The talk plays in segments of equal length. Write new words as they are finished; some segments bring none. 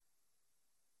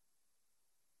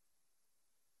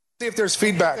See if there's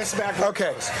feedback.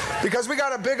 Okay, because we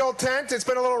got a big old tent. It's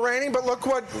been a little rainy, but look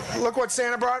what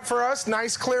Santa brought for us.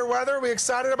 Nice clear weather. We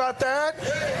excited about that?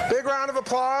 Big round of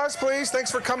applause, please. Thanks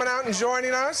for coming out and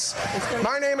joining us.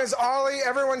 My name is Ollie.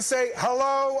 Everyone say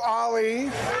hello,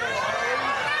 Ollie.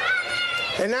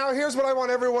 And now here's what I want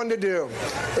everyone to do.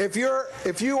 If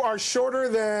you are shorter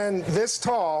than this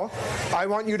tall, I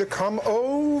want you to come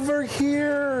over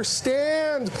here.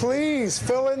 Stand, please.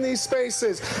 Fill in these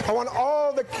spaces. I want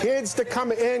all the kids to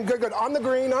come in. Good, good. On the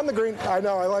green, on the green. I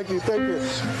know, I like you. Thank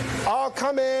you. All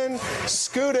come in,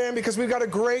 scoot in, because we've got a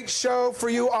great show for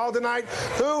you all tonight.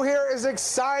 Who here is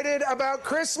excited about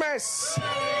Christmas?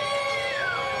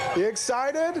 You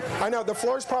excited? I know, the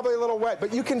floor's probably a little wet,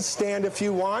 but you can stand if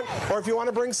you want. Or if you want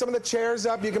to bring some of the chairs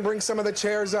up, you can bring some of the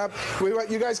chairs up.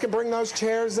 You guys can bring those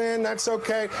chairs in. That's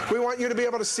okay. We want you to be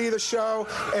able to see the show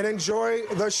and enjoy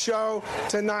the show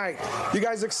tonight. You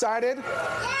guys excited?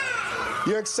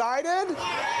 You excited?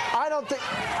 I don't think...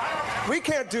 We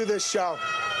can't do this show.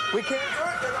 We can't do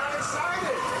it. They're not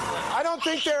excited. I don't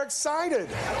think they're excited.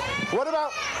 What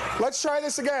about... Let's try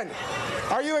this again.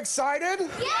 Are you excited?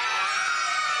 Yeah!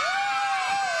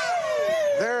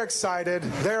 They're excited,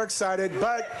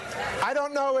 but I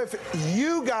don't know if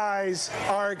you guys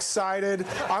are excited.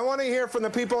 I want to hear from the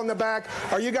people in the back.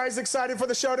 Are you guys excited for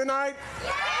the show tonight?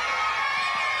 Yeah!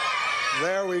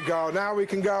 There we go. Now we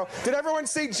can go. Did everyone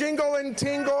see Jingle and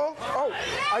Tingle? Oh,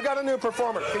 I got a new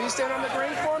performer. Can you stand on the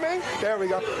green for me? There we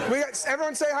go.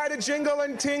 Everyone say hi to Jingle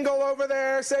and Tingle over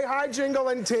there. Say hi, Jingle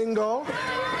and Tingle.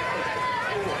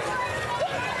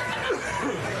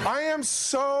 I am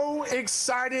so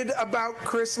excited about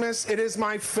Christmas. It is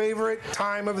my favorite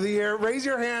time of the year. Raise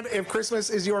your hand if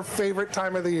Christmas is your favorite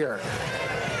time of the year.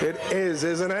 It is,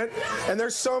 isn't it? And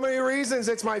there's so many reasons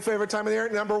it's my favorite time of the year.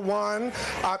 Number one,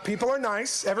 people are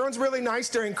nice. Everyone's really nice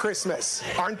during Christmas,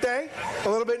 aren't they? A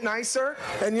little bit nicer.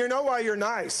 And you know why you're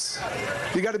nice.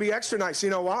 You got to be extra nice. You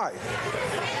know why?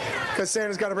 Because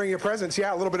Santa's got to bring you presents.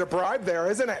 Yeah, a little bit of bribe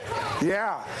there, isn't it?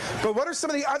 Yeah. But what are some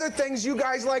of the other things you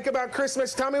guys like about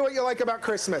Christmas? Tell me what you like about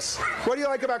Christmas. What do you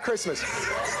like about Christmas?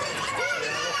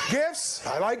 Gifts?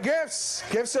 I like gifts.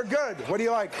 Gifts are good. What do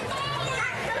you like?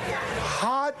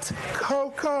 Hot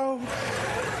cocoa.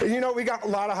 You know, we got a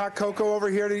lot of hot cocoa over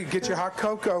here to get you hot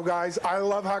cocoa, guys. I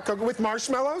love hot cocoa. With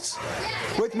marshmallows?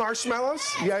 With marshmallows?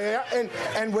 Yeah.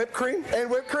 And whipped cream? And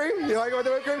whipped cream? You like it with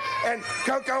the whipped cream? And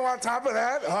cocoa on top of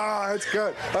that? Oh, it's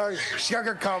good.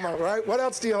 Sugar coma, right? What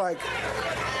else do you like?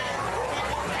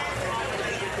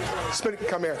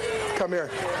 Come here. Come here.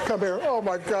 Come here. Oh,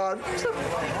 my God.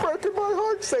 Breaking my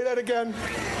heart. Say that again.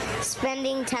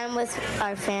 Spending time with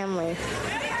our family.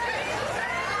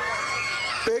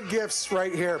 Big gifts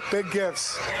right here. Big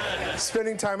gifts.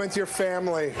 Spending time with your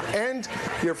family. And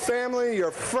your family,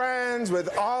 your friends,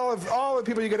 with all the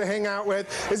people you get to hang out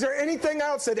with. Is there anything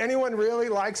else that anyone really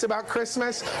likes about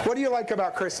Christmas? What do you like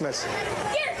about Christmas?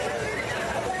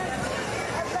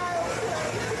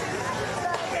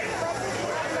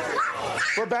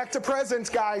 We're back to presents,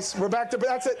 guys.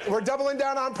 That's it. We're doubling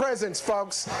down on presents,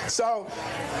 folks. So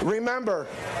remember,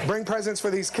 bring presents for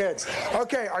these kids.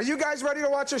 Okay, are you guys ready to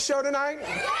watch a show tonight?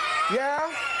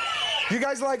 Yeah? You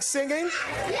guys like singing?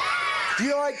 Yeah! Do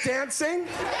you like dancing?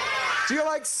 Yeah! Do you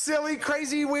like silly,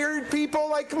 crazy, weird people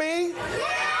like me?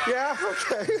 Yeah?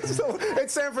 Okay. So,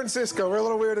 it's San Francisco. We're a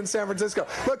little weird in San Francisco.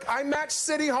 Look, I matched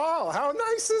City Hall. How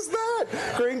nice is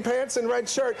that? Green pants and red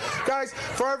shirt. Guys,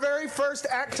 for our very first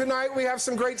act tonight, we have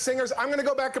some great singers. I'm going to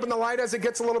go back up in the light as it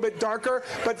gets a little bit darker,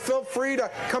 but feel free to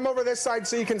come over this side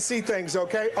so you can see things,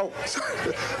 okay? Oh,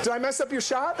 sorry. Did I mess up your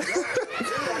shot?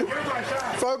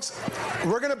 Folks,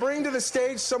 we're going to bring to the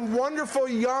stage some wonderful,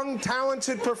 young,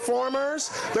 talented performers.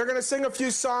 They're going to sing a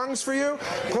few songs for you.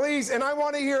 Please, and I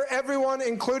want to hear everyone,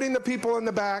 including the people in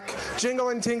the back. Jingle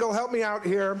and Tingle, help me out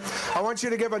here. I want you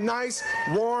to give a nice,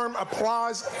 warm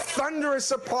applause,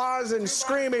 thunderous applause and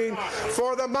screaming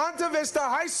for the Monte Vista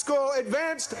High School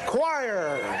Advanced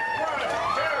Choir.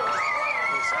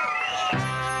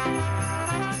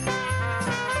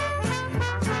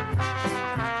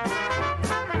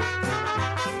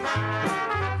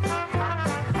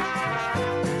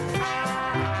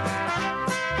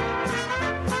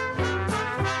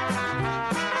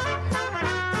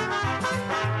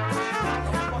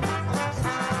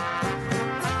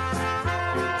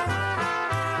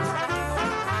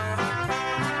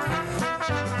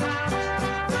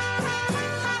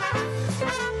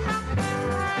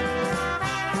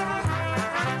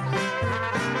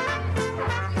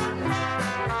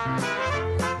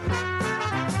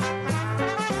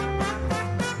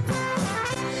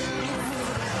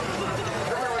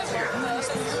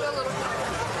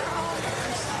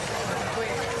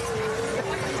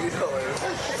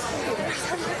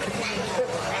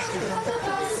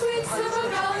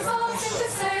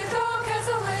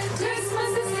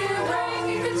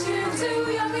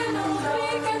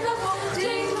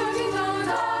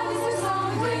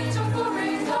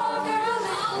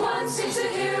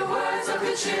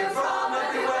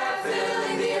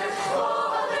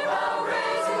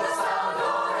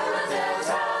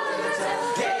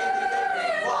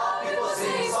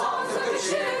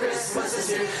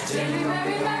 here. Merry,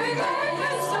 merry, merry, merry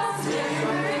Christmas. Merry,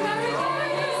 merry, merry,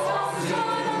 merry Christmas.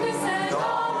 Joy on this and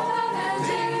all of that and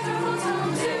ding, joyful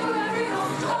tune to every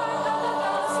home. Hark the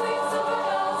bells, sweet silver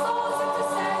bells, all seem to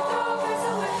say, throw cares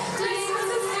away. Christmas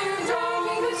is near,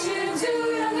 drawing good cheer to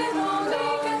young and old,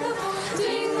 meek and the bold.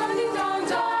 Ding dong, ding dong,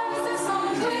 dong is their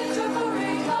song. With joyful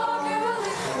ring, all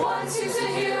caroling. One seems to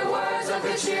hear words of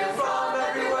good cheer from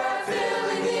everywhere,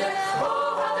 filling the air.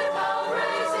 Oh, how they pound,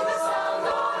 raising the sound,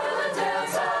 o'er hill and dale,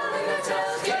 telling their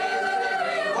tales. Gaily they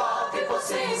ring while people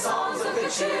sing songs of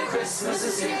good cheer. Christmas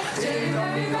is here. Ding,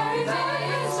 merry, merry, merry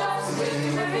Christmas.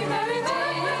 Ding, merry, merry,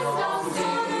 merry Christmas.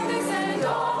 Ding, they send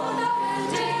all that and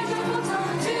ding, joyful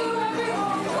tone to every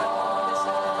home.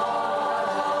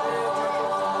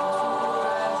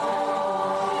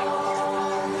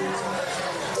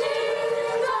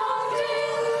 Ding dong,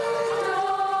 ding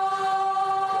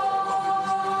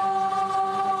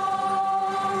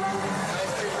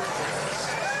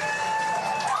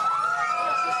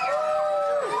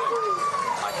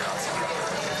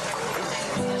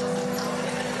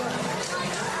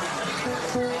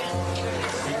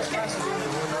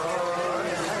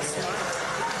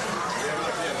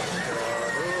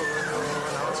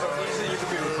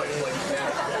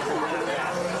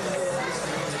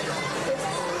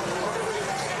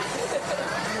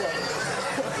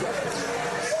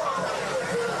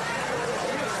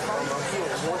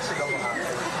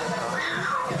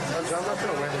I'm not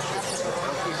gonna wear this shit.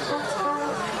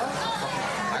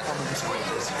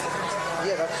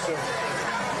 Yeah, that's true.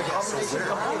 The combination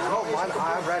company. Oh, mine. I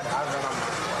read on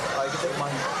mine. You can take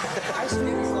mine. I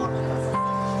speak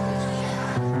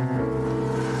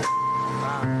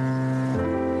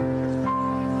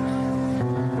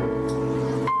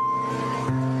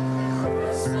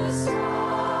Christmas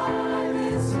time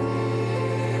is here.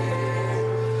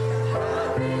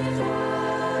 Happy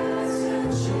days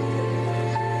and cheer.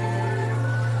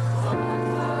 Fun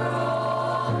for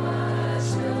all the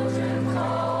children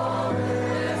call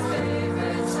their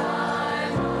favorite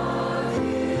time of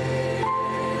year.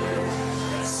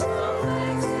 So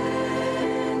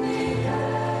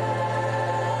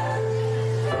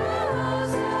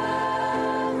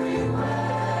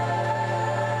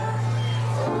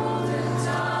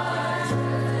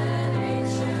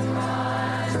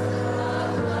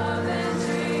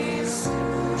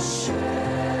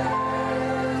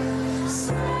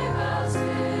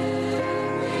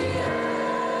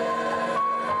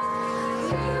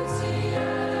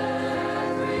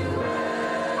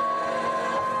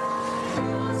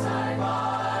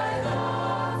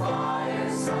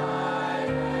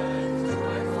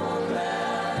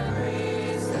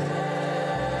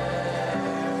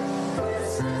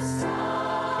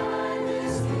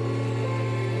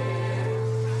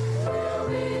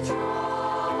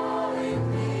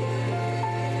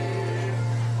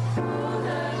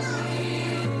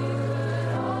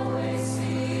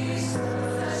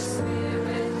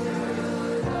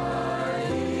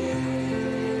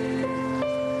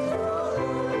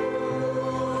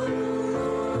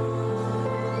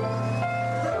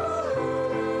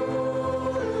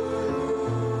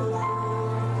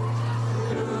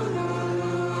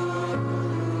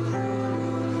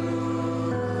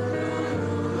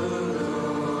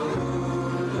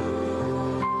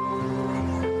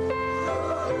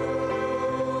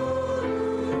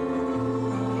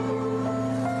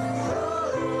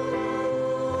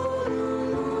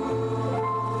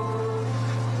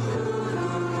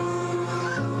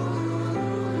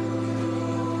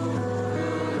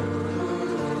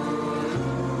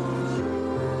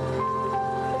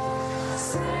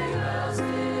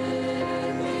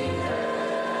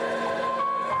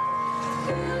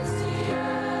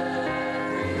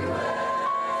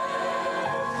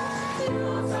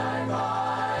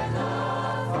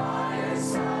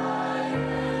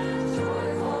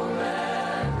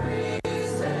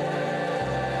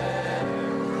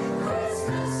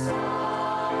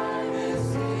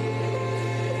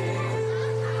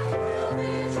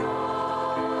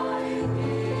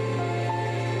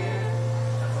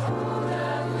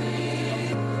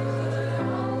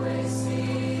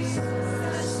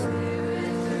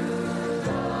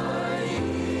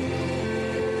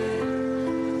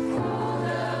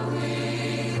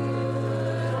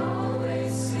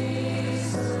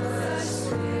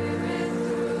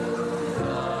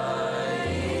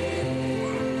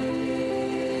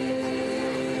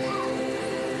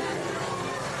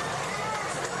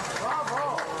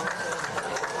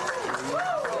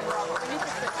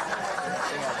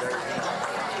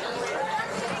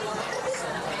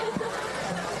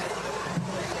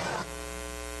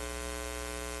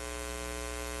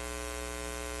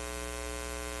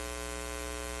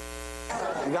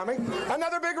You got me?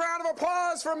 Another big round of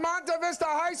applause for Monte Vista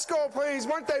High School, please.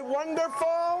 Weren't they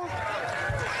wonderful?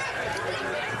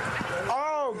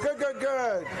 Oh, good, good,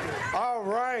 good. All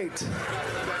right.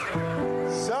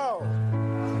 So,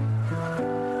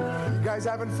 you guys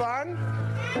having fun?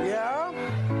 Yeah?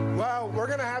 Well, we're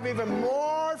going to have even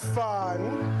more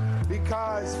fun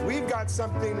because we've got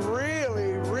something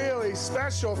really, really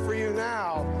special for you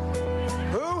now.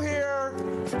 Who here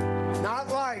not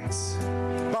likes,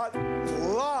 but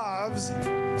loves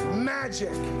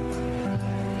magic?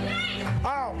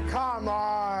 Oh, come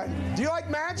on. Do you like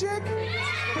magic?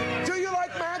 Do you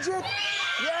like magic?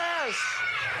 Yes.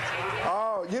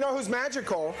 Oh, you know who's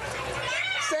magical?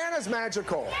 Santa's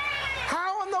magical.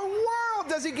 How in the world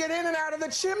does he get in and out of the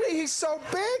chimney? He's so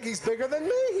big. He's bigger than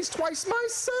me. He's twice my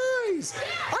size.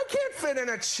 I can't fit in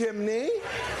a chimney.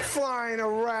 Flying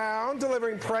around,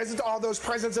 delivering presents, all those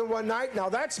presents in one night. Now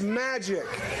that's magic,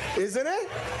 isn't it?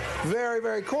 Very,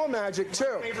 very cool magic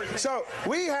too. So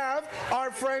we have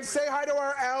our friends. Say hi to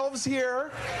our elves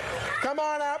here. Come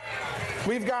on up.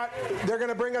 They're going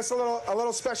to bring us a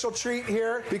little special treat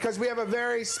here because we have a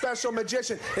very special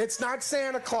magician. It's not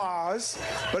Santa Claus,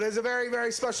 but it's a very,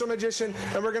 very special magician,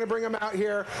 and we're going to bring him out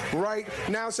here right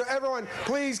now. So everyone,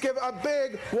 please give a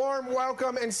big, warm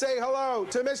welcome and say hello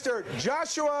to Mr.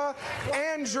 Joshua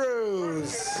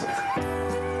Andrews.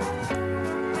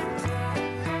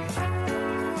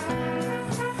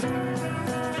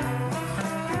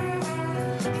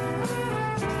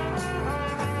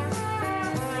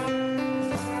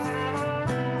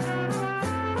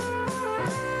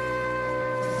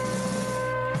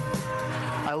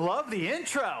 I love the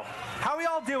intro. How are we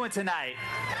all doing tonight?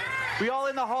 We all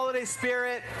in the holiday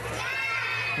spirit?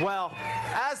 Well,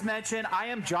 as mentioned, I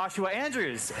am Joshua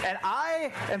Andrews, and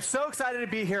I am so excited to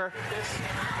be here,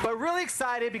 but really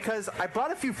excited because I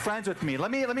brought a few friends with me.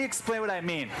 Let me explain what I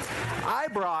mean. I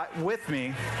brought with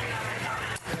me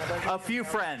a few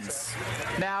friends.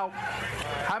 Now,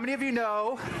 how many of you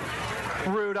know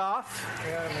Rudolph?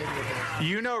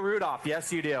 You know Rudolph.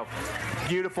 Yes, you do.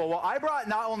 Beautiful. Well, I brought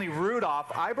not only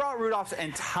Rudolph, I brought Rudolph's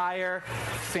entire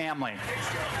family.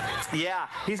 Yeah,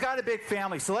 he's got a big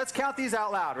family. So let's count these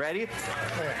out loud. Ready?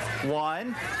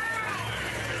 1,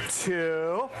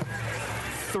 2,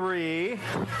 3,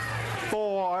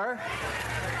 4,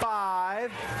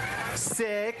 5,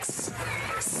 6,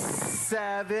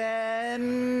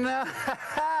 7,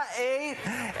 8,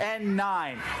 and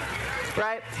 9.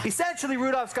 Right? Essentially,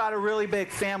 Rudolph's got a really big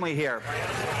family here.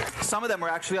 Some of them are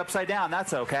actually upside down.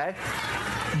 That's okay.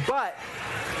 But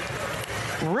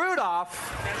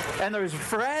Rudolph and their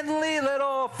friendly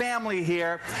little family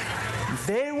here,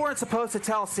 they weren't supposed to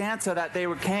tell Santa that they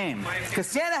came. Because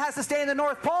Santa has to stay in the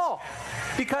North Pole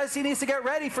because he needs to get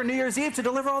ready for New Year's Eve to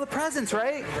deliver all the presents,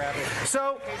 right?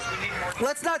 So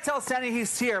let's not tell Santa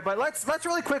he's here, but let's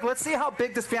really quick, let's see how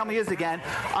big this family is again.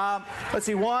 Let's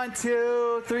see, 1,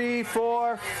 2, 3,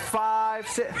 4, 5,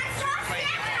 6.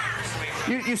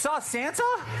 You saw Santa?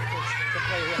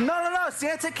 No.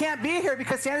 Santa can't be here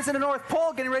because Santa's in the North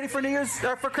Pole getting ready for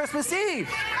for Christmas Eve.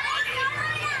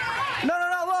 No,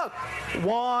 look.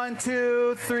 1,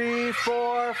 2, 3,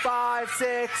 4, 5,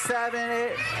 6, 7,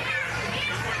 8.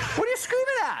 What are you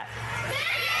screaming at?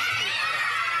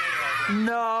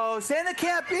 No, Santa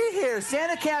can't be here.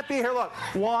 Santa can't be here. Look.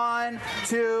 1,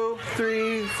 2,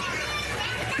 3.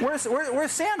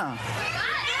 Where's Santa?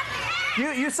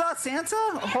 You saw Santa?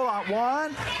 Hold on.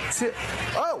 1, 2.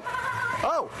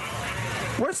 Oh.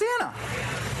 Where's Santa?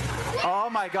 Oh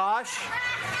my gosh.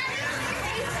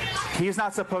 He's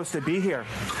not supposed to be here.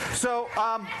 So,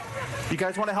 you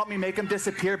guys want to help me make him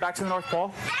disappear back to the North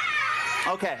Pole?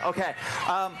 Okay.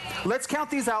 Let's count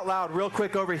these out loud real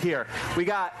quick over here. We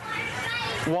got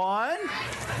 1,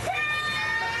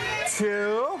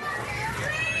 2,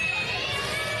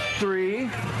 3,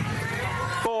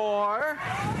 4,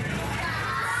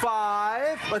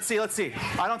 5. Let's see.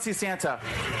 I don't see Santa.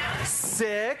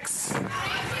 6,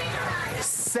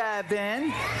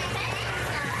 7,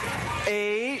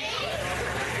 8.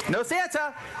 No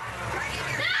Santa.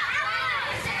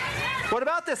 What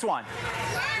about this one?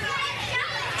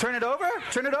 Turn it over?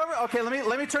 Okay,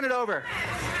 let me turn it over.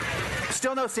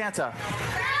 Still no Santa.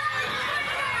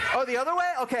 Oh, the other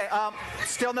way? Okay,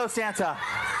 still no Santa.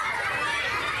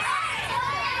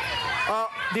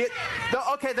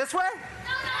 Okay, this way?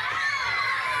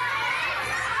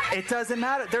 It doesn't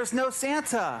matter. There's no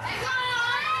Santa.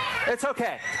 It's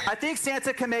okay. I think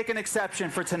Santa can make an exception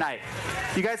for tonight.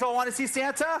 You guys all want to see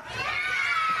Santa?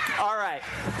 All right.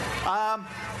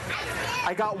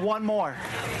 I got one more.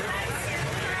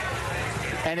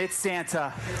 And it's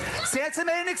Santa. Santa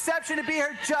made an exception to be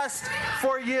here just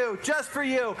for you,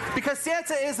 because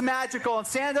Santa is magical, and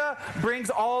Santa brings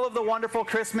all of the wonderful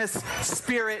Christmas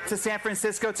spirit to San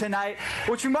Francisco tonight,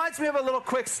 which reminds me of a little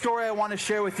quick story I want to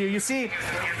share with you. You see,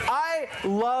 I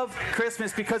love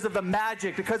Christmas because of the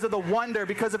magic, because of the wonder,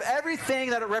 because of everything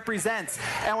that it represents.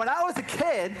 And when I was a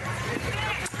kid,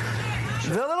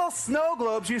 the little snow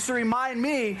globes used to remind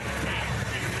me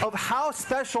of how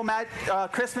special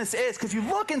Christmas is, because you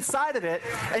look inside of it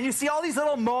and you see all these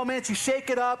little moments, you shake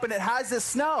it up and it has this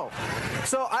snow.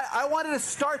 So I wanted to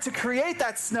start to create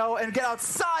that snow and get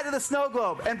outside of the snow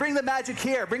globe and bring the magic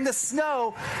here, bring the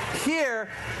snow here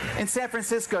in San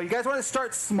Francisco. You guys want to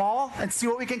start small and see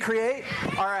what we can create?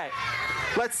 All right,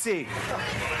 let's see.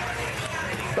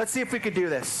 Let's see if we could do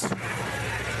this.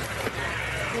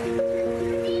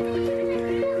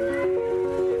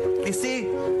 You see,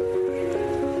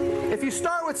 if you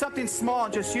start with something small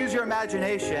and just use your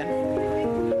imagination,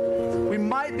 we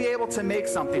might be able to make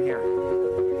something here.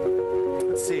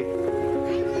 Let's see.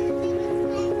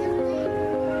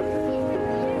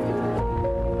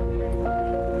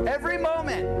 Every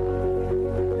moment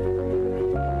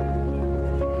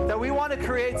that we want to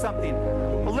create something,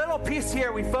 a little piece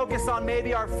here, we focus on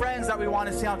maybe our friends that we want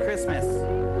to see on Christmas.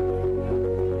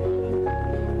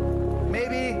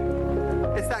 Maybe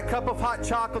it's that cup of hot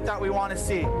chocolate that we want to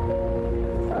see.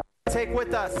 Take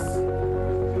with us.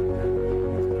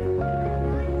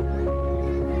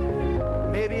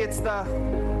 Maybe it's the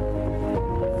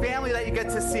family that you get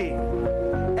to see.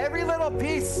 Every little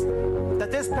piece that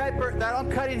this paper that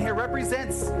I'm cutting here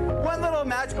represents one little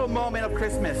magical moment of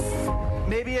Christmas.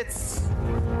 Maybe it's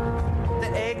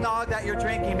the eggnog that you're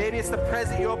drinking. Maybe it's the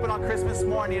present you open on Christmas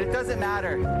morning. It doesn't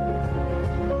matter.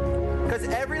 Because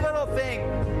every little thing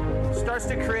starts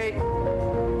to create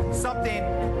something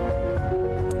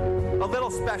a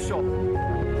little special.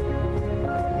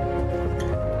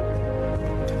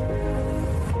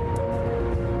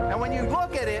 And when you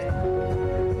look at it,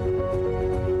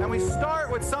 and we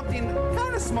start with something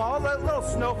kind of small, a little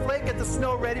snowflake, get the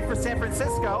snow ready for San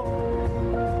Francisco,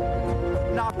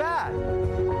 not bad.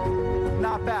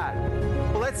 Not bad.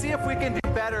 But let's see if we can do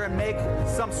better and make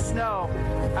some snow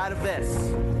out of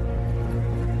this.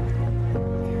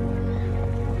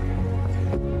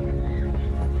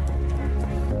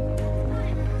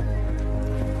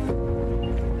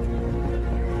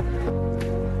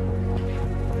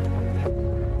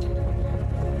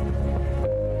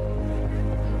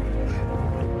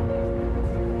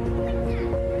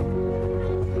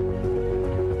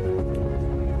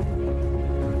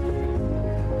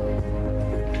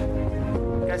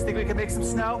 Think we can make some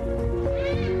snow?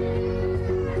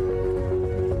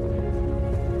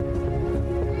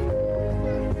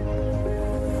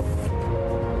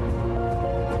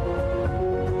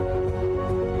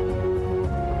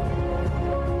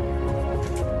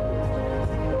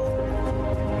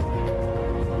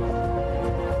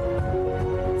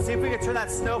 See if we can turn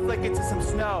that snowflake into some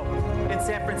snow in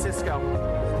San Francisco.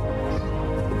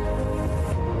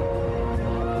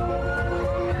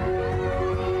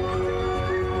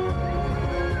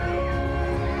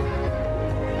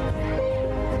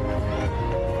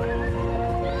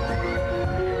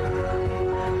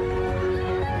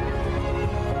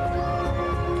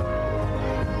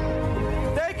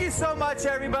 So much,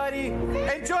 everybody.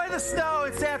 Enjoy the snow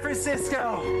in San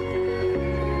Francisco.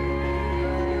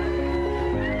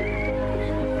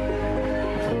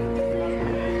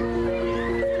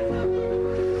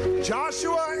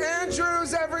 Joshua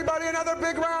Andrews, everybody, another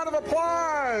big round of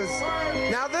applause.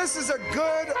 Now this is a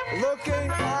good-looking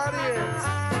audience.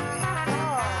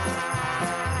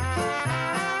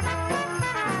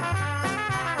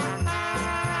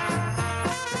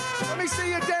 Let me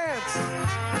see you dance.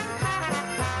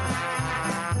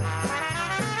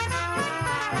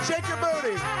 Shake your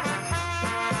booty.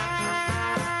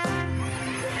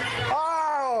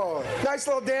 Oh, nice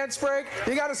little dance break.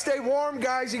 You got to stay warm,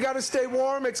 guys. You got to stay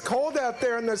warm. It's cold out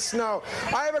there in the snow.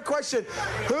 I have a question.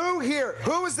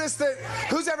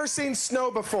 Who's ever seen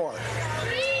snow before?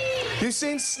 You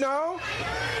seen snow?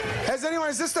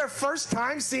 Is this their first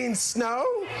time seeing snow?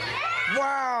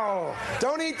 Wow.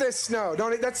 Don't eat this snow.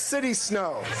 That's city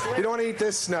snow. You don't want to eat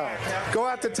this snow. Go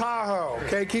out to Tahoe.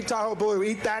 Okay, keep Tahoe blue.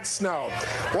 Eat that snow.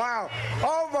 Wow.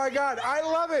 Oh my God. I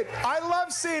love it. I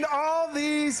love seeing all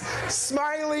these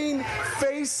smiling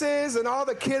faces and all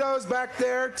the kiddos back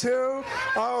there too.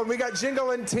 Oh, we got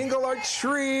Jingle and Tingle, our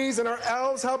trees, and our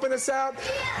elves helping us out.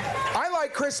 I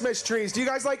like Christmas trees. Do you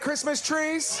guys like Christmas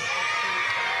trees?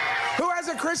 Who has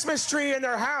a Christmas tree in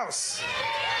their house?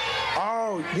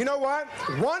 Oh, you know what?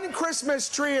 One Christmas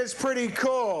tree is pretty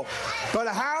cool, but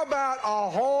how about a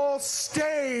whole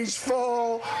stage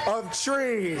full of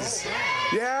trees?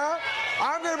 Yeah?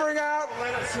 I'm going to bring out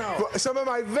some of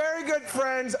my very good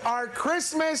friends, our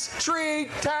Christmas tree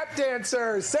tap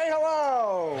dancers. Say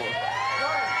hello.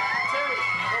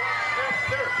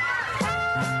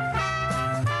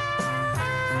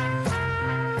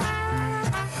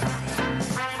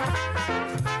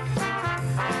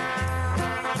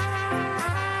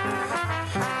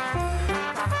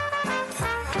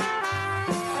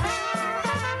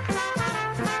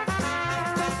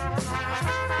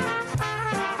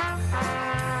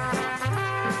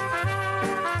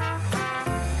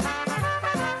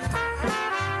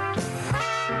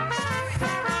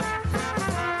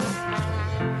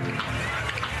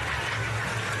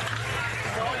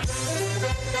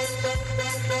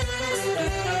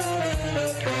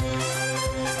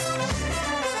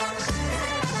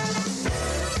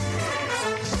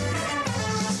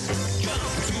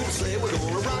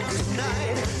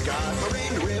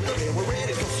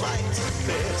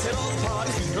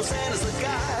 Santa's the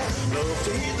guy. Love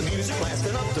to hear the music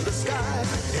blasting up to the sky.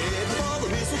 Head for the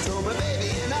mistletoe, my baby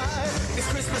and I. It's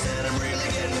Christmas and I'm really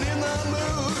getting in the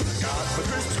mood. Got my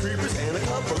Christmas creepers and a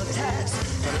couple of tats.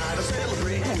 Tonight I'm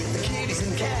celebrating with the kitties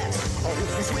and cats. All the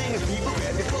free swinging people,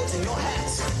 grab your coats and your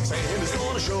hats. Santa's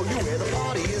gonna show you where the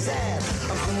party is at.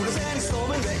 I'm cool as any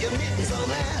storm and bet your mittens on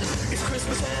that. It's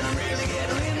Christmas and I'm really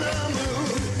getting in the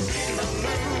mood. In the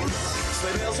mood.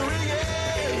 Sleigh bells are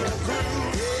ringing, the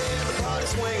groove. Yeah, the party's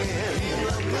swinging in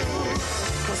the mood.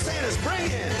 'Cause Santa's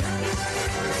bringing.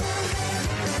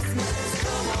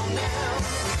 Come on now,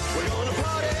 we're gonna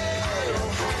party.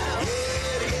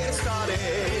 Yeah, to get it started.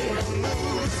 In the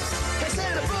mood. Hey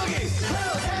Santa Boogie,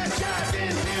 blow that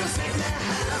jiving music now.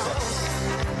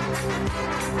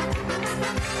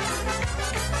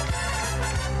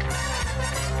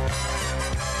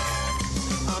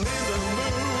 I'm in the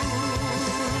mood.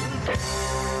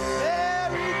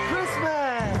 Merry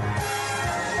Christmas.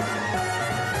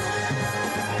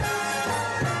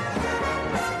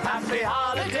 Happy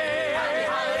holiday. Happy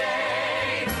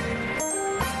holiday.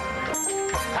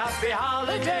 Happy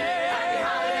holiday. Happy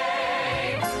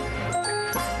holiday.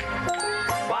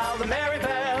 While the merry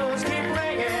bells keep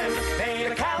ringing, may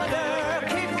the calendar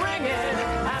keep ringing.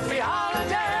 Happy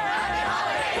holiday. Happy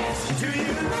holidays to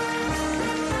you.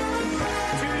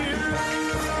 To you.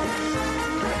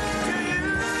 To you.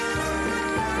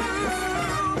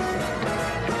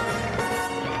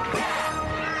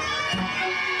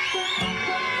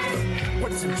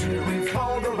 Put some cheery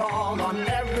folderol on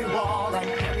every wall and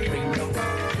every nook.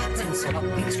 Tinsel up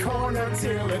each corner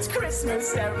till it's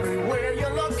Christmas everywhere you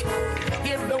look.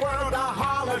 Give the world a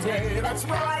holiday that's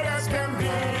bright as can be.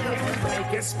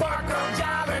 Make it sparkle,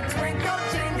 jolly, twinkle,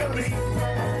 jingly.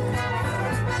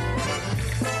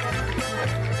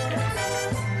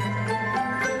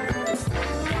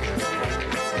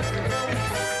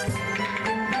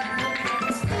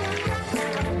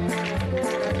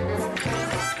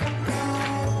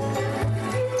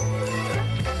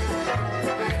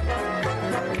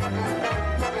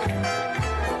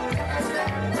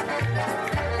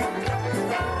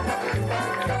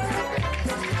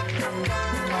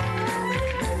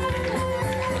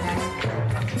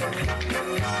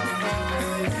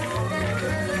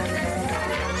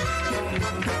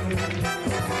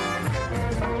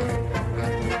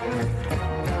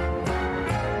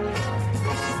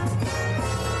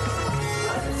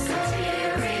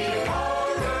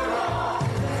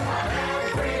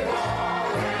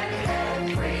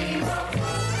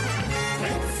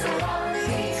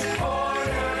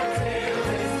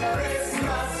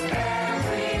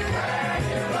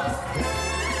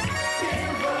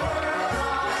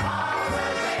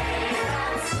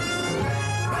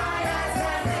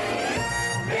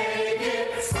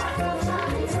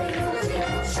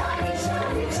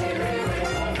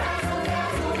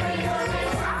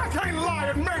 I can't lie,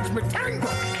 it makes me tangle.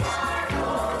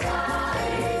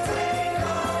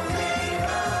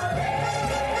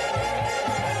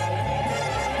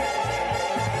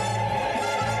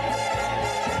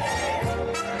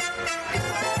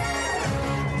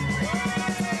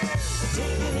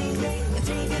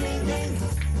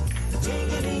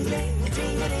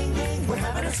 We're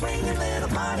having a swinging little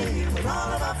party with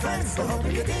all of our friends. We're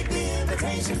hoping you dig the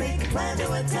invitation, make a plan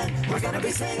to attend. We're gonna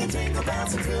be singing jingle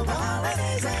bells until the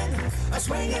holidays end. A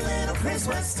swinging little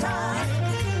Christmas time.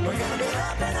 We're gonna be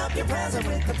wrapping up your present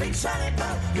with the big shiny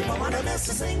bow. You won't want to miss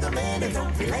a single minute,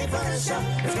 don't be late for the show.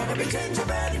 There's gonna be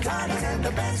gingerbread and toddies and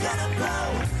the band's gonna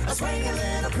blow. A swinging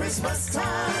little Christmas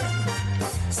time.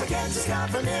 So get your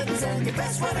confidence and get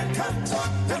best when it comes.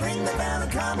 Then ring the bell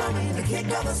and come on in the kick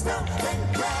of the snow.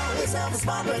 Then grab yourself a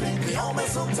spot beneath the old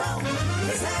mistletoe.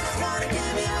 The Santa's gonna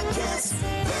give you a kiss.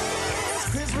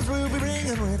 Christmas will be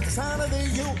ringing with the sound of the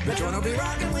Yule. The joint will be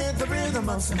rocking with the rhythm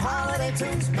of some holiday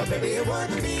tunes. But baby, it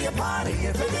wouldn't be a party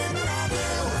if it didn't have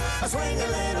you. A swing a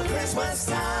little Christmas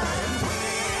time.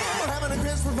 We're having a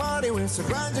Christmas party with some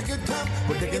grunge that could come.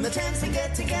 We're taking the chance to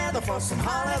get together for some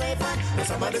holiday fun. When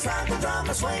somebody's like the drum,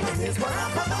 a swing and here's what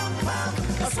I'm about.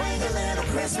 A swing a little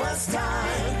Christmas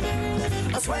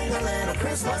time. A swing a little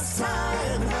Christmas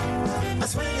time. A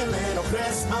swing a little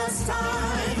Christmas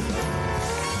time.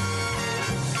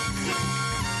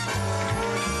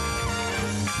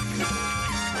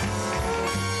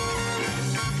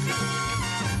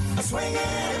 A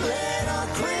swinging little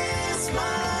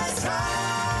Christmas time.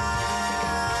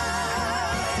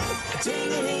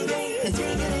 Ding-a-ding-ding,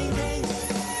 ding-a-ding-ding.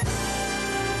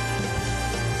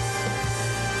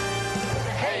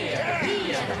 Hey, and a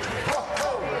he, and a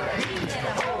ho-ho, and a he, and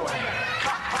a ho, and a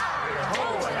ha-ha, and a ho,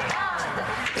 and a ha, and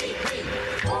a hee-hee.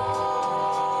 Oh,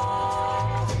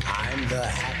 I'm the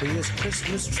happiest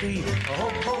Christmas tree.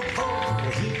 Ho-ho-ho,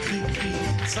 hee-hee-hee.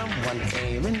 Someone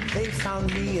came and they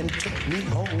found me and took me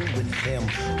home with them.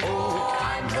 Oh,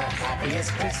 I'm the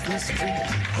happiest Christmas tree.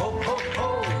 Ho, ho,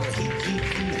 ho, hee, hee,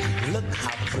 hee. Look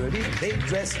how pretty they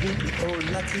dress me. Oh,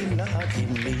 lucky, lucky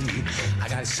me. I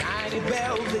got shiny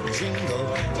bells that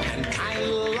jingle and tiny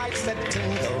lights that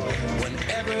tingle.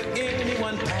 Whenever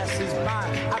anyone passes by,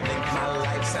 I blink my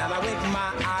lights and I wink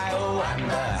my eye. Oh, I'm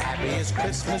the happiest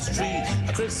Christmas tree.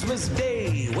 A Christmas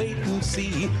day, wait and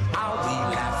see. I'll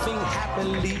be laughing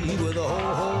happily with a ho,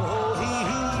 ho, ho, hee,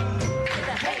 hee. With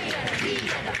a hey and a he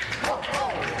and a ho, ho,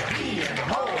 with a he and a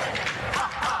ho and a ha,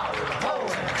 ha, with a ho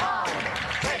and a ha and a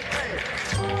hey, hey.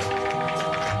 Oh,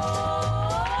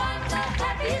 I'm the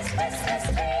happiest Christmas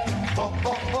tree. Ho,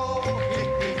 ho, ho,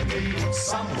 hee, hee, hee.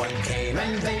 Someone came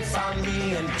and they found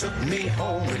me and took me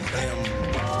home with them.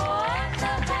 Oh, I'm the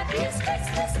happiest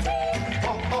Christmas tree.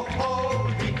 Ho, ho, ho,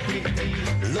 hee, hee, hee.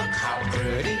 Look how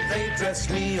pretty they dress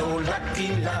me, oh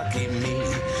lucky, lucky me.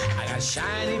 I got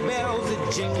shiny bells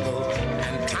that jingle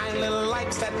and tiny little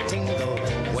lights that tingle.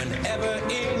 Whenever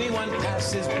anyone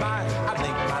passes by, I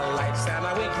blink my lights and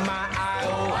I wink my eye.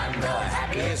 Oh, I'm the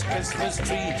happiest Christmas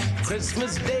tree.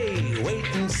 Christmas day, wait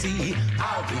and see.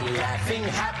 I'll be laughing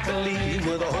happily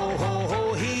with a ho, ho,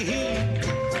 ho, hee, hee.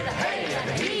 With a hey and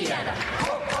a he and a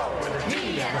ho, ho, with a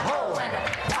he and a ho and a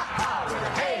ha, ha, with a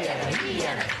hey and a he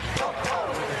and a ho, ho.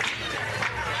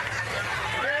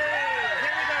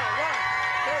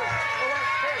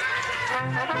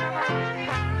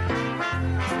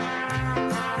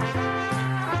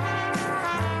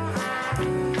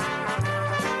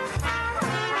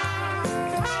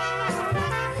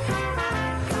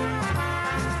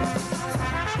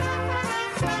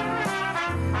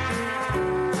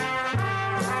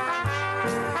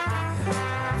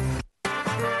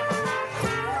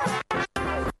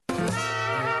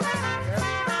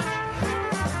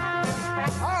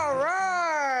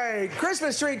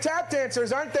 Christmas tree tap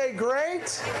dancers, aren't they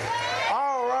great?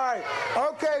 All right.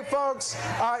 Okay, folks,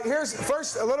 here's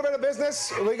first a little bit of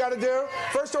business we got to do.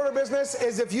 First order of business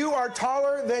is if you are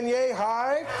taller than yay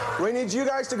high, we need you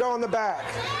guys to go in the back.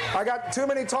 I got too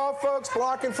many tall folks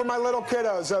blocking for my little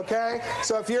kiddos, okay?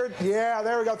 So if you're, yeah,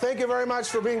 there we go. Thank you very much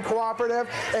for being cooperative.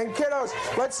 And kiddos,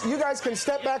 you guys can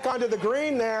step back onto the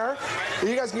green there.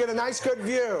 You guys can get a nice good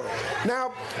view.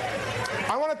 Now,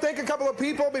 I want to thank a couple of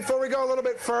people before we go a little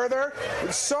bit further.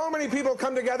 So many people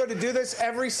come together to do this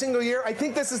every single year. I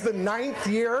think this is the 9th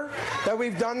year that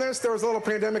we've done this. There was a little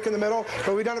pandemic in the middle,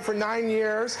 but we've done it for 9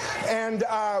 years. And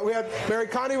we have Mary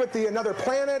Connie with the Another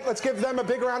Planet. Let's give them a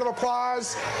big round of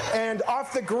applause. And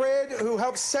Off the Grid, who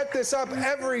helps set this up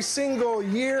every single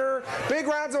year. Big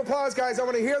rounds of applause, guys. I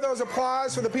want to hear those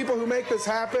applause for the people who make this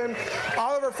happen.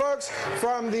 All of our folks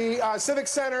from the Civic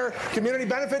Center Community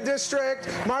Benefit District,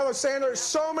 Marlo Sanders,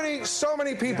 so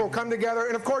many people come together.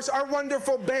 And of course, our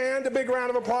wonderful band, a big round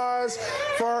of applause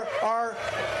for our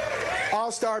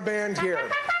all-star band here.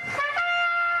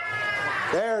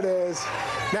 There it is.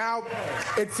 Now,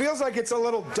 it feels like it's a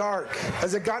little dark.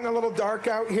 Has it gotten a little dark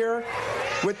out here?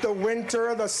 With the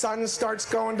winter, the sun starts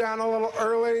going down a little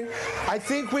early. I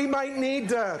think we might need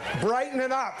to brighten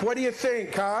it up. What do you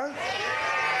think, huh?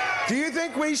 Do you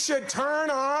think we should turn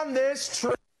on this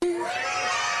tree?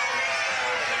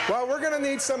 Well, we're going to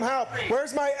need some help.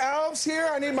 Where's my elves here?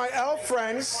 I need my elf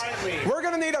friends. We're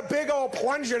going to need a big old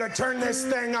plunger to turn this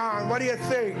thing on. What do you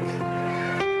think?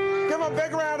 Give them a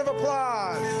big round of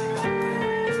applause.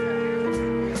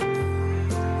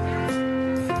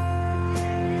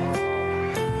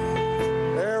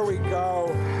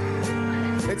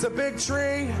 it's a big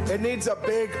tree. It needs a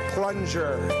big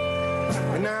plunger.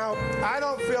 And now, I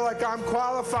don't feel like I'm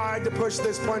qualified to push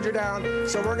this plunger down,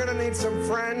 so we're gonna need some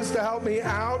friends to help me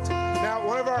out. Now,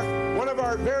 one of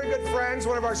our very good friends,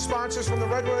 one of our sponsors from the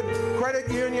Redwood Credit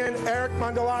Union, Eric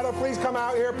Mondolato, please come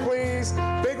out here, please.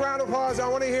 Big round of applause. I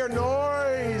want to hear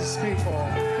noise, people.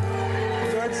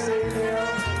 Good seeing you.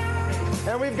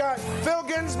 And we've got Phil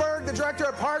Ginsburg, the director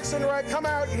of Parks and Rec. Come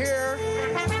out here.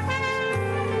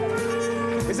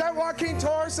 Is that Joaquin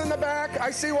Torres in the back? I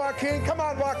see Joaquin. Come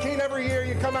on, Joaquin. Every year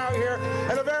you come out here.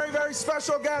 And a very, very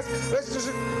special guest. This is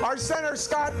our Senator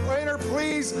Scott Wiener.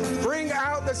 Please bring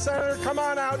out the senator. Come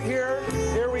on out here.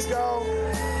 Here we go.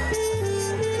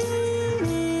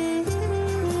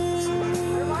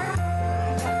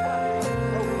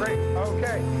 Oh, great.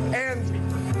 Okay.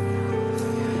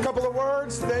 And a couple of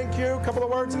words. Thank you. A couple of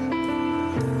words.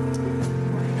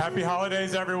 Happy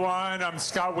holidays, everyone. I'm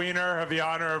Scott Wiener. I have the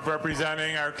honor of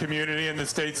representing our community in the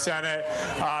state Senate.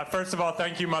 First of all,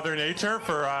 thank you, Mother Nature,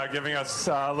 for giving us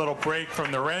a little break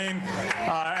from the rain.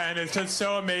 And it's just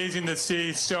so amazing to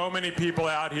see so many people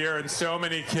out here and so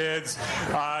many kids.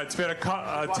 It's been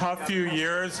a tough few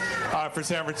years for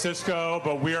San Francisco,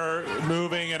 but we are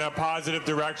moving in a positive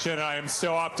direction. I am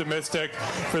so optimistic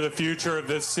for the future of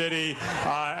this city.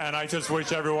 And I just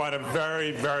wish everyone a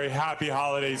very, very happy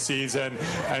holiday season.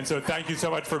 And so thank you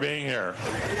so much for being here.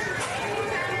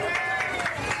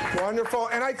 Wonderful.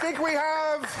 And I think we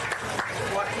have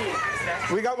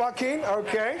Joaquin. We got Joaquin?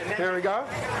 Okay. Here we go.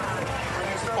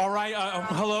 All right.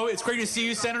 Hello. It's great to see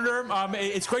you, Senator.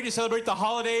 It's great to celebrate the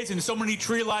holidays and so many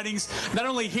tree lightings, not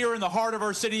only here in the heart of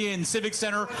our city in Civic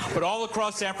Center, but all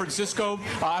across San Francisco.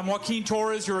 I'm Joaquin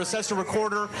Torres, your assessor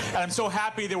recorder, and I'm so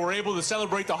happy that we're able to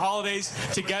celebrate the holidays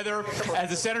together,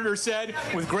 as the Senator said,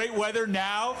 with great weather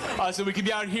now, so we can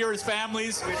be out here as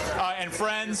families and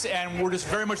friends, and we're just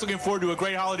very much looking forward to a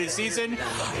great holiday season.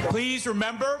 Please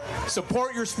remember,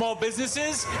 support your small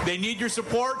businesses. They need your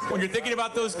support when you're thinking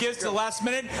about those gifts at the last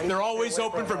minute. They're always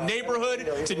open from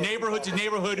neighborhood to neighborhood to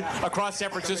neighborhood across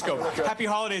San Francisco. Happy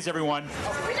holidays, everyone.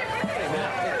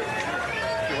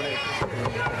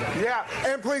 Yeah,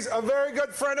 and please, a very good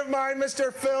friend of mine,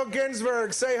 Mr. Phil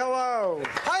Ginsburg. Say hello.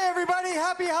 Hi, everybody.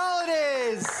 Happy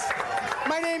holidays.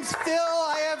 My name's Phil.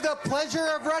 I have the pleasure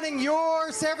of running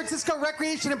your San Francisco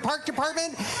Recreation and Park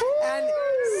Department. And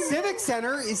Civic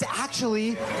Center is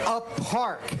actually a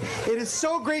park. It is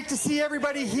so great to see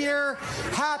everybody here,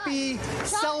 happy,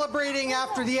 celebrating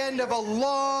after the end of a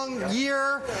long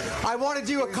year. I want to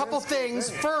do a couple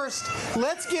things. First,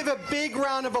 let's give a big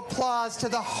round of applause to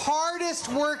the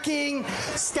hardest working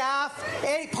staff,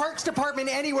 Parks Department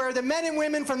anywhere, the men and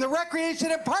women from the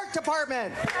Recreation and Park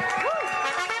Department.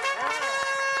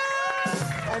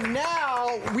 And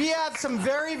now we have some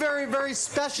very, very, very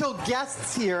special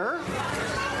guests here.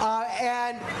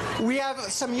 And we have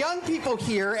some young people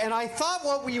here, and I thought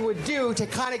what we would do to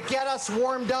kind of get us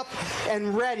warmed up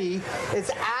and ready is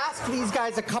ask these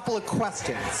guys a couple of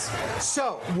questions.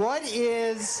 So, what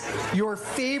is your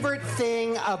favorite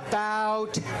thing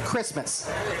about Christmas?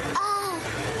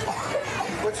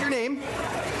 What's your name?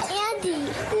 Andy.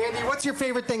 Andy, what's your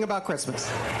favorite thing about Christmas?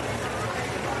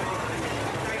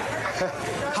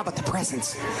 How about the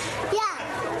presents?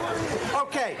 Yeah,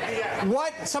 Okay.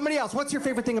 Somebody else, what's your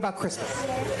favorite thing about Christmas?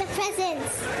 the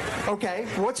presents. Okay.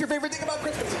 What's your favorite thing about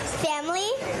Christmas? Family.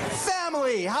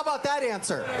 Family. How about that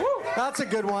answer? That's a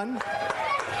good one.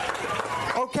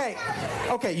 Okay.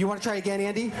 Okay, you want to try again,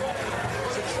 Andy?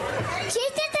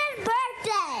 Jesus'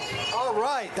 birthday. All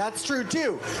right, that's true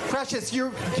too. Precious,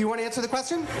 do you want to answer the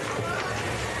question?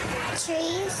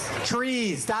 Trees.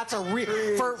 Trees. That's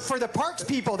for the parks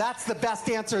people, that's the best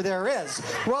answer there is.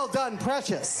 Well done,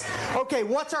 Precious. Okay,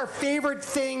 what's our favorite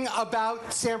thing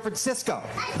about San Francisco?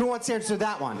 Who wants to answer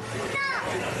that one?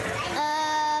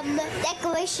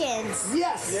 Decorations.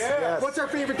 Yes. Yes. What's our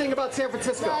favorite thing about San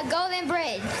Francisco? Golden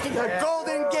Bridge. The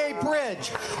Golden Gate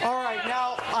Bridge. All right,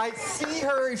 now I see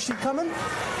her. Is she coming?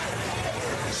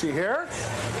 Is she here?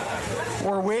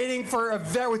 We're waiting for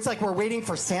it's like we're waiting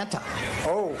for Santa.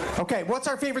 Oh. Okay, what's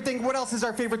our favorite thing? What else is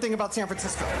our favorite thing about San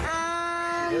Francisco?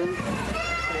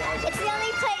 It's the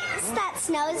only place that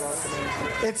snows.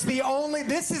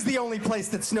 This is the only place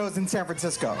that snows in San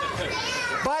Francisco.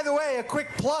 By the way, a quick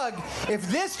plug, if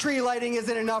this tree lighting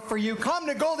isn't enough for you, come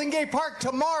to Golden Gate Park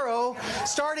tomorrow,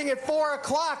 starting at 4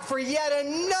 o'clock for yet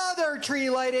another tree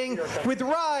lighting with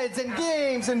rides and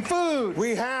games and food.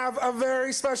 We have a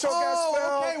very special guest,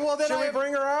 Phil. Okay, well then Should we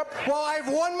bring her up? Well, I have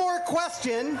one more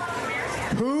question.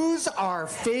 Who's our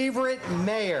favorite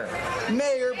mayor?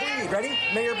 Mayor Breed. Ready?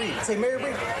 Mayor Breed. Say Mayor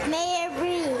Breed. Mayor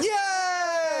Breeze.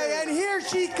 Yay! And here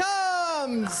she comes.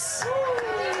 drums.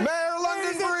 Mayor London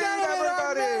Ladies and Breed, gentlemen,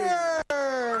 our everybody. mayor.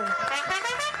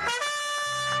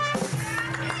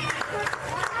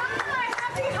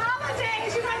 Happy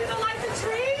holidays! You ready to light the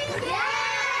tree? Yes!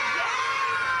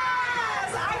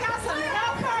 I got some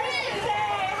helpers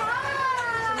today.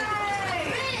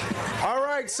 Hi! All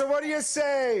right, so what do you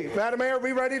say? Madam Mayor, are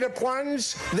we ready to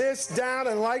plunge this down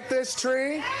and light this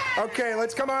tree? Okay,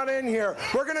 let's come on in here.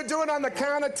 We're going to do it on the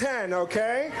count of 10,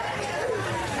 okay?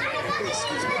 Here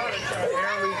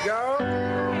we go.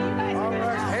 All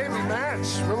right, hey, we match.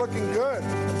 We're looking good.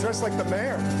 I'm dressed like the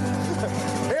mayor.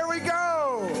 Here we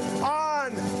go.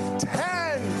 On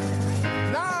 10,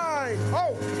 9,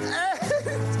 8,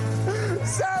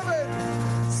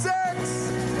 7,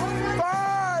 6,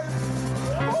 5,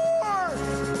 4,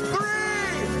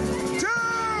 3, 2,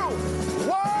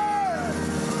 1.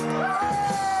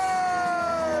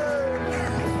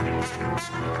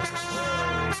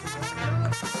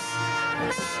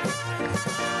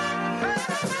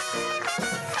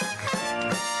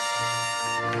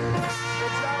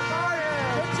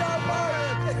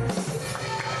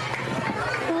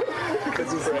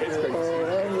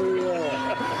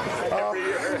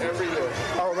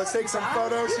 Let's take some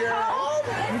photos here.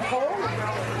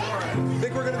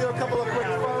 Think we're going to do a couple of quick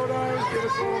photos. Give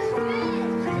us a little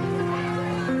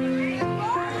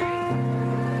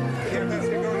Yeah, that's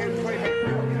good. Go ahead and play back.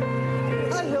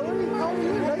 Hi, Hillary. How are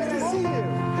you? Nice to see you.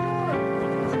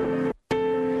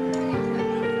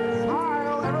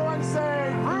 Smile. Everyone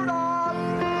say Rudolph.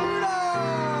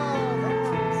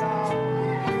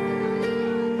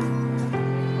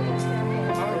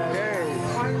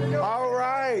 Okay. All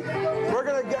right. We're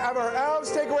going to have our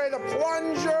elves take away the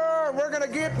plunger. We're going to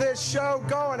get this show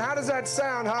going. How does that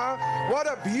sound, huh? What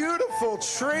a beautiful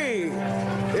tree.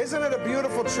 Isn't it a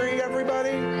beautiful tree,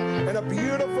 everybody? In a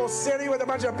beautiful city with a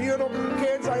bunch of beautiful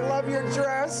kids. I love your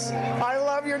dress. I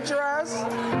love your dress.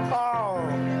 Oh.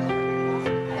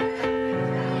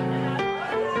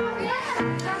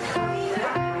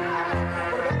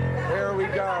 Here we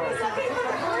go.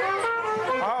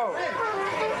 Oh.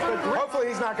 Hopefully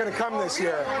he's not going to come this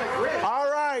year. All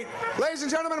right. Ladies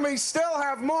and gentlemen, we still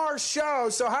have more show.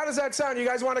 So how does that sound? You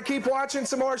guys want to keep watching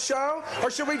some more show? Or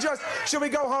should we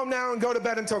go home now and go to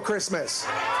bed until Christmas?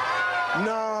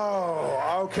 No.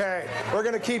 Okay. We're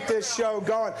going to keep this show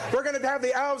going. We're going to have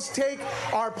the elves take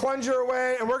our plunger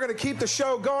away, and we're going to keep the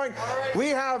show going. We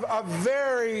have a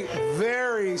very,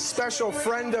 very special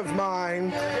friend of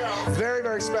mine. Very,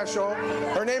 very special.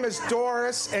 Her name is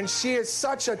Doris, and she is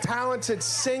such a talented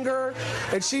singer.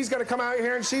 And she's going to come out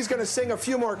here, and she's going to sing a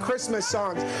few more Christmas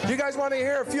songs. Do you guys want to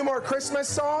hear a few more Christmas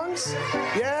songs?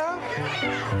 Yeah?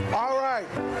 All right.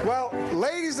 Well,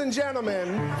 ladies and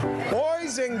gentlemen,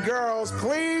 boys and girls,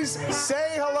 please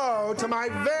say hello to my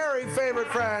very favorite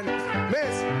friend,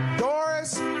 Miss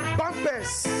Doris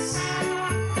Bumpus.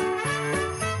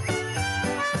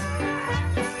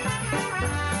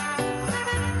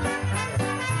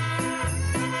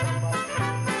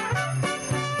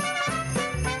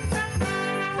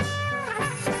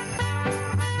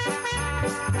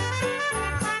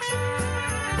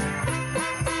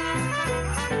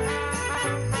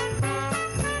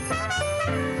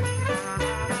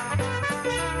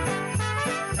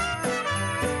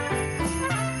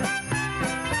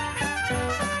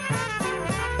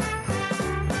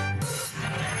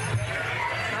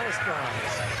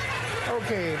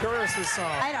 Okay, Doris' song.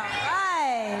 All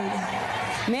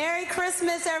right. Merry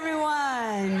Christmas,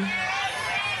 everyone.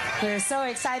 We're so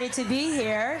excited to be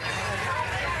here.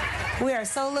 We are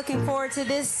so looking forward to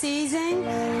this season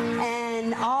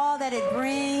and all that it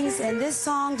brings. And this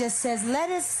song just says, let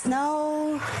it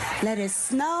snow, let it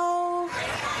snow,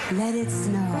 let it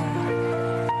snow.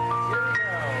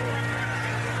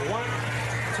 One,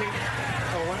 two,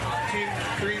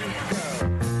 three, go.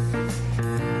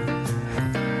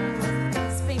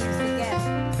 Fingers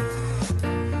together.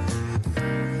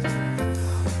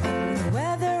 The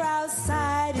weather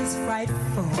outside is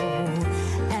frightful,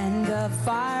 and the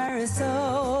fire is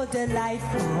so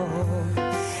delightful.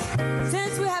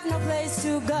 Since we have no place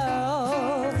to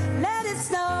go, let it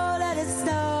snow, let it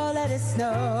snow, let it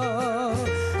snow.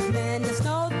 Then the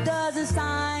snow doesn't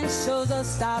shine, shows us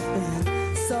stopping.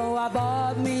 So I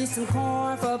bought me some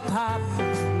corn for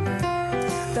popping.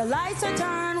 The lights are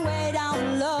turned way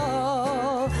down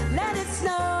low. Let it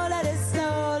snow, let it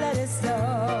snow, let it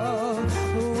snow.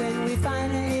 When we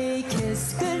finally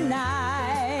kiss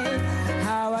goodnight,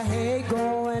 how I hate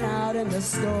going out in the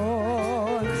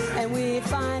storm. And we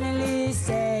finally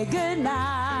say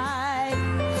goodnight.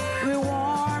 We're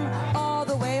warm all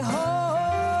the way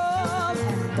home.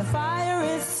 The fire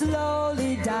is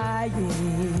slowly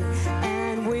dying,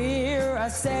 and we're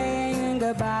saying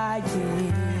goodbye.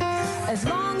 As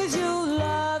long as you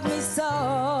love me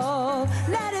so,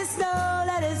 let it snow,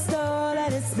 let it snow,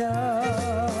 let it snow.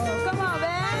 Come on,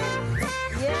 man.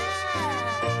 Yeah.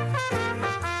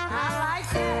 I like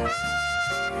that.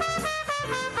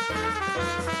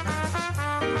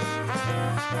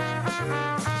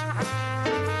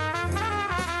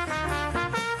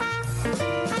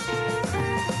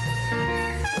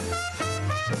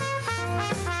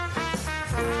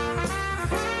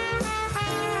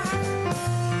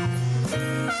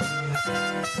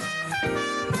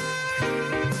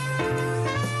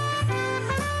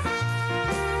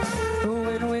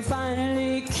 When we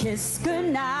finally kiss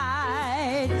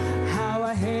goodnight, how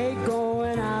I hate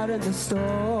going out in the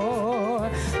store.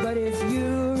 But if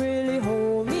you really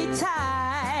hold me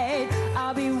tight,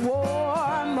 I'll be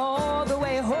warm all the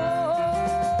way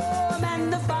home.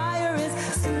 And the fire is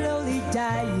slowly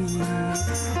dying,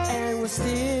 and we're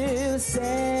still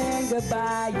saying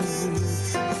goodbye.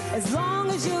 As long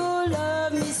as you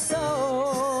love me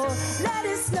so, let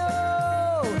it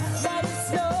snow, let it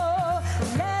snow,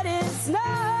 let it snow.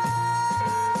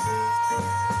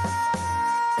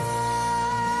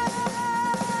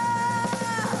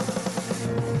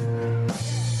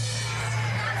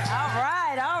 All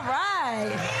right, all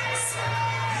right.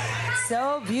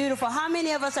 So beautiful. How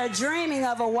many of us are dreaming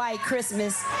of a white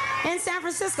Christmas? In San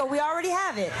Francisco, we already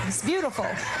have it. It's beautiful.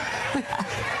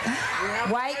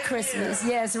 White Christmas,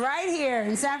 yes, right here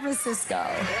in San Francisco. All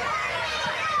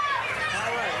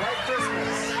right, white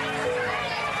Christmas.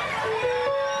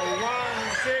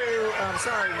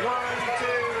 1, 2, 3.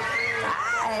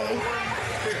 Hi.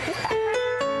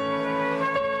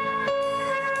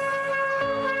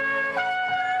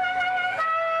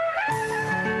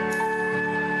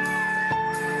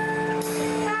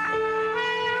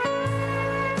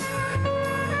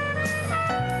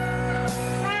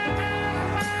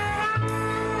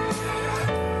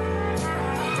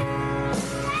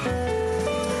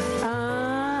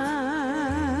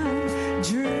 I'm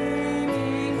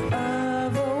dreaming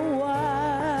of a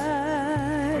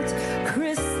white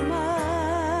Christmas,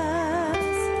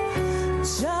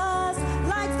 just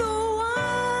like the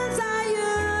ones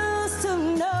I used to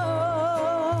know,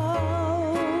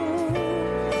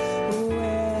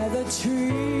 where the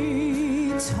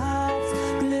treetops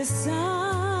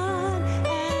glisten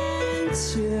and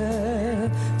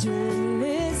children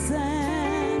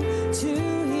listen to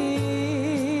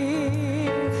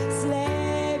hear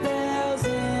sleigh bells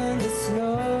in the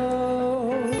snow.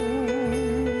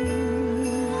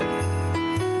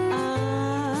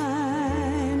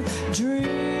 I'm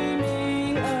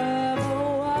dreaming of a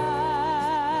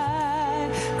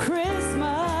white Christmas,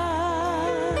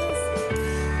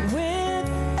 with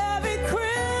every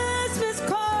Christmas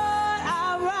card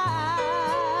I write.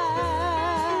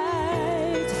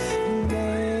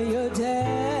 May your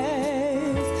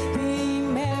days be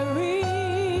merry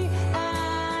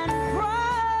and bright,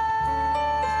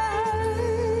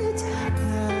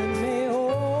 and may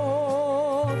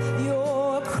all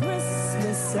your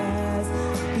Christmases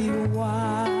be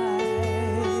white.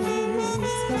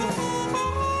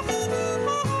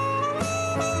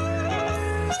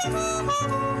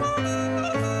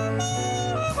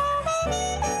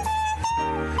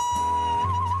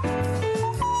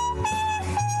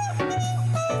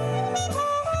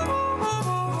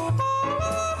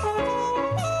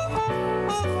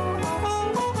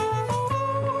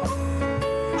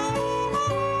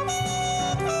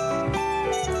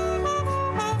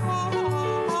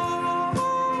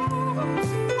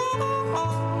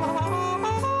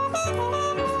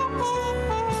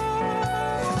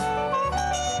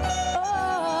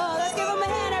 Oh, let's give them a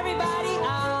hand, everybody.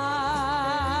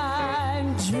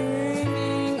 I'm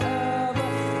dreaming of a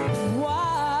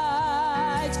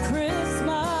white Christmas,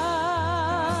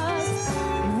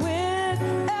 with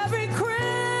every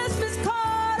Christmas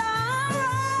card I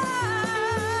write.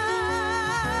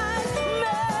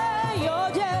 May your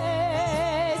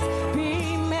days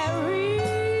be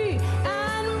merry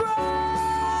and bright,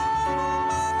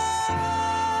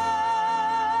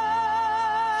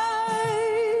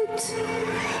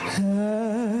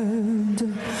 and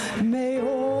may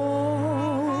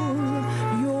all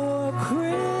your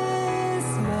Christmases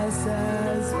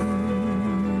be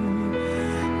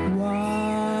white.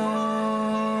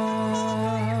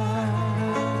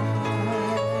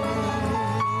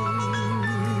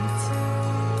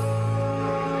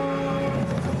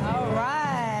 All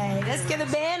right, let's give the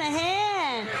band a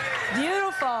hand.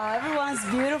 Beautiful, everyone's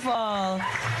beautiful.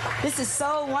 This is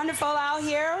so wonderful out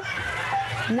here.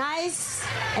 nice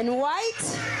and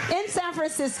white in San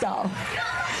Francisco.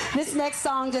 This next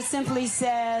song just simply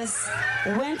says,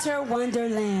 Winter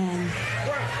Wonderland.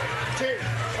 1, 2,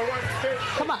 1, 2.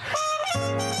 Come on.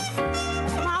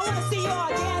 Come on, I want to see you all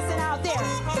dancing out there.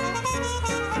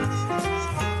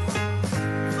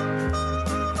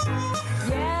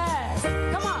 Yes,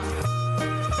 come on.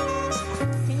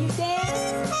 Can you dance?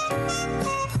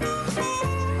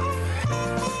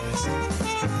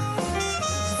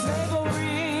 Sleigh bell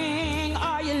ring,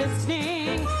 are you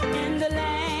listening? In the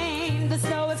lane, the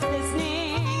snow is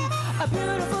glistening. A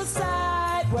beautiful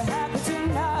sight, we're happy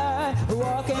tonight.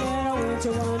 Walking in a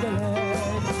winter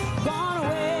wonderland. Gone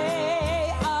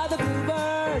away are the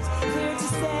bluebirds, here to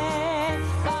stay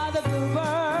are the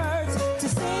bluebirds. To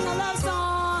sing a love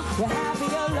song, we're happy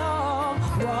alone.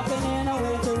 Walking in a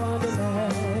winter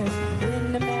wonderland.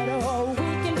 In the meadow, we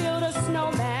can build a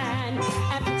snowman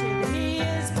and pretend he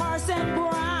is Parson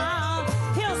Brown.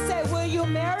 He'll say, will you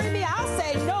marry me? I'll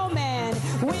say, no man.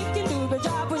 We can do the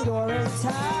job when you're in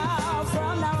town.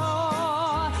 From now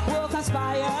on, we'll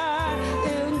conspire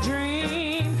and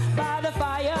dream by the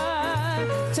fire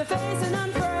to face an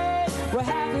unafraid. We're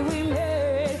happy we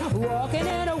made walking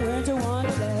in a winter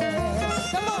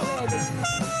wonderland. Come on, baby.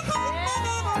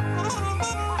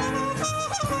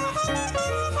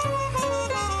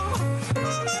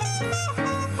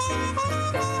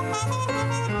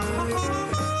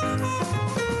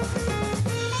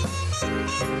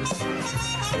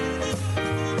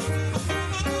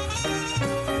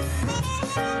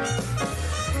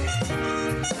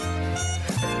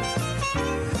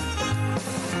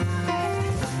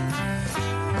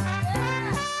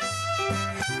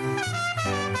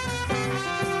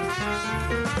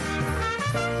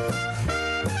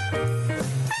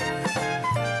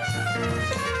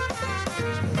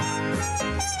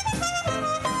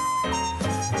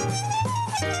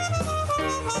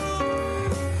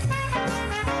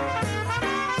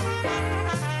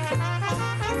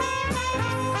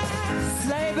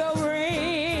 Sleigh bell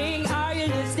ring, are you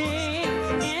listening?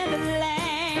 In the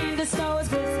lane, the snow is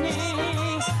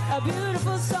glistening. A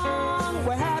beautiful song,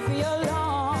 we're happy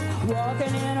along.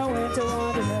 Walking in a winter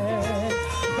wonderland.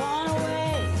 Gone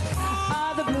away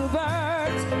are the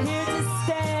bluebirds, here to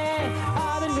stay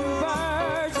are the new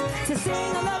birds. To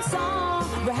sing a love song,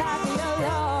 we're happy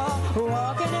along.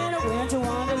 Walking in a winter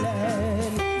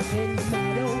wonderland. In the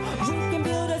meadow, we can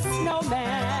build a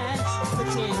snowman.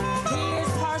 Pretend he is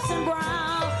Parson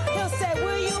Brown. He'll say,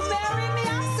 will you marry me?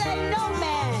 I'll say, no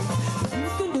man. You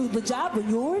can do the job when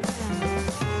you're in town.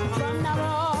 From now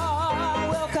on,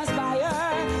 we'll conspire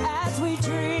as we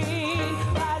dream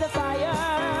by the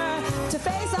fire to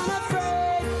face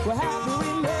unafraid. We're happy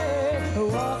we made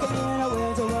walking in a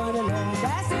winter wonderland.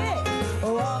 That's it.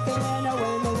 Walking in a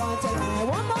winter wonderland.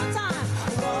 One more time.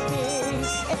 Walking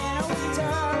in a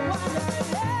winter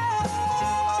wonderland.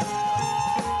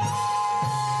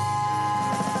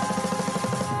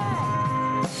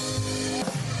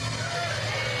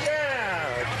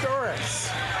 Yeah, Doris.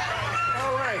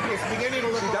 All right, it's beginning to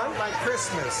look like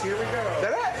Christmas. Here we go.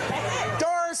 Did it?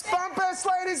 Doris Bumpus,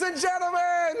 ladies and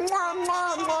gentlemen. Mwah,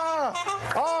 mwah, mwah.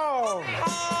 Oh,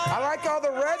 I like all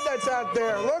the red that's out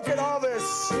there. Look at all this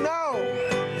snow.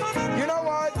 You know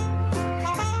what?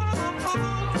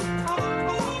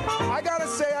 I gotta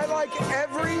say, I like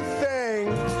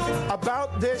everything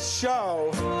about this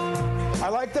show. I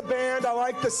like the band, I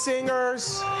like the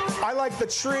singers, I like the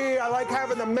tree, I like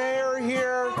having the mayor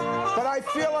here, but I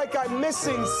feel like I'm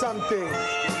missing something.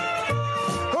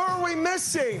 Who are we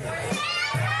missing?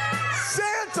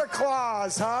 Santa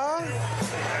Claus, huh?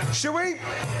 Should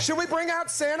we bring out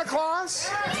Santa Claus?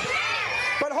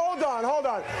 But hold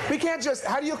on. We can't just,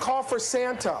 how do you call for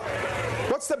Santa?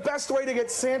 What's the best way to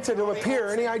get Santa to appear?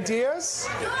 Any ideas?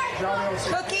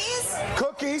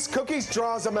 Cookies. Cookies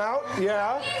draws them out,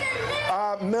 yeah.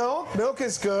 Milk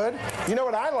is good. You know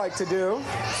what I like to do?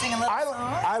 Sing a little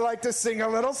song. I like to sing a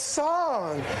little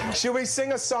song. Should we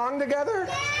sing a song together?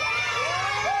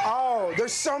 Oh,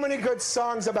 there's so many good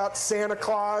songs about Santa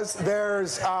Claus.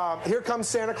 There's Here Comes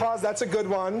Santa Claus. That's a good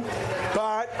one.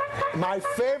 But my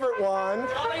favorite one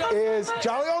is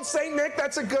Jolly Old Saint Nick.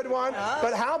 That's a good one.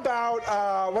 But how about,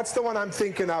 what's the one I'm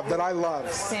thinking of that I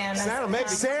love?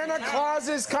 Santa Claus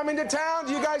is coming to town.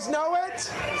 Do you guys know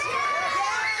it?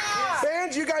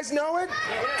 Band, you guys know it?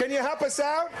 Can you help us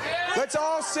out? Let's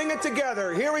all sing it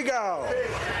together. Here we go.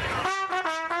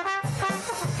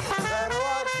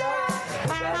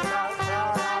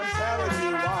 I'm telling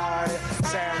you why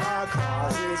Santa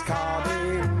Claus is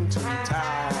coming to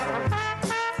town.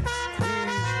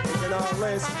 He's making a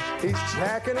twice. He's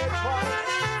checking it twice.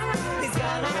 He's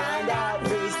gonna find out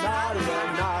who's naughty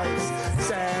and nice.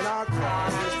 Santa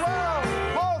Claus is well.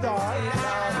 Hold on.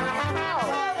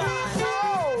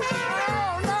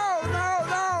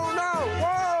 No.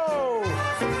 Whoa.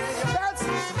 That's.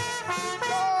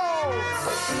 Whoa.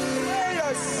 Wait a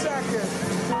second.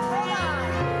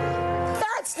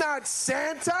 That's not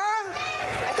Santa.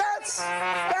 That's the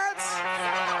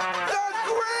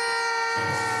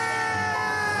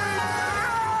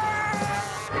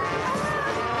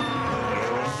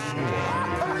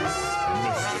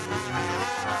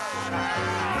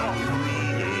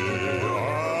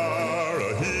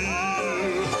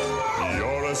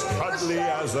You're as cuddly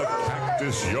as a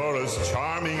cactus, you're as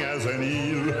charming as an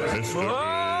eel, Mr.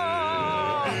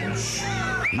 Grinch.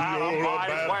 You're a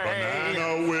bad banana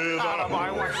with a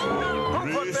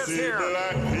greasy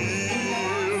black peel.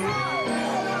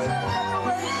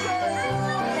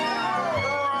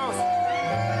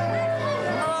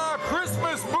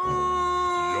 Christmas boo!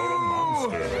 You're a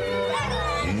monster,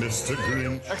 Mr.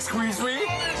 Grinch. Excuse me?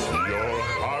 Your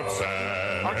heart's an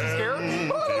Aren't you scared?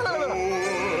 empty hole.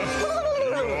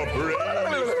 Your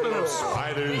brain is full of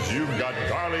spiders. You've got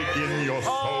garlic in your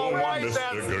soul,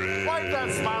 Mr. Grinch. Wipe that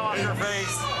smile off your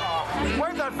face.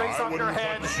 Wipe that face off your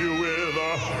head. Touch you with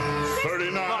a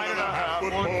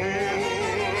 39.5-foot pole.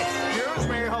 Excuse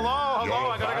me. Hello. I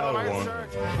gotta get the right shirt.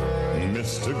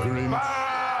 Mr. Grinch.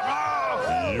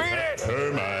 Beat it.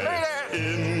 Termites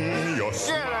in your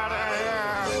Get out of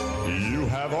here. You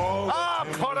have all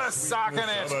Put a sock in of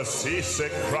it. a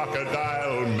seasick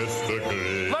crocodile, Mr.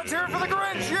 Grinch. Let's hear it for the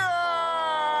Grinch. Yeah!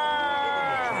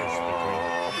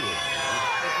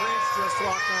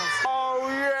 Oh,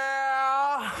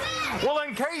 yeah. Well,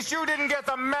 in case you didn't get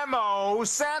the memo,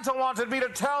 Santa wanted me to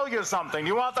tell you something.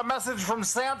 You want the message from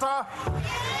Santa?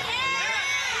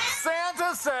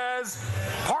 Santa says,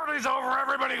 party's over,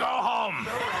 everybody go home.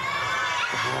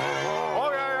 Oh,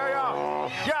 yeah.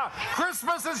 Yeah,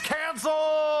 Christmas is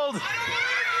canceled.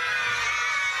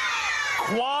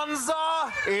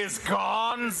 Kwanzaa is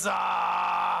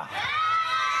gonza.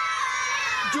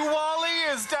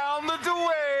 Diwali is down the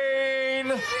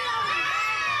Duane.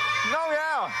 Oh,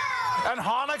 yeah. And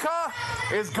Hanukkah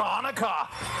is Hanukkah.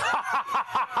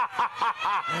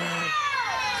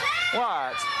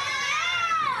 What?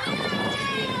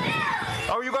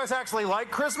 Oh, you guys actually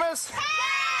like Christmas?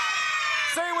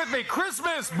 Say it with me,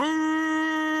 Christmas,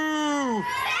 boo!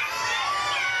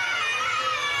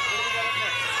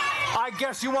 I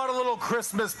guess you want a little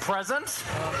Christmas present?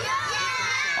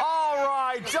 All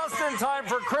right, just in time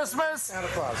for Christmas. Santa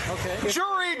Claus, okay.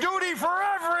 Jury duty for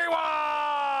everyone!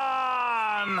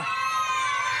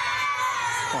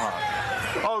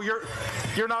 Oh,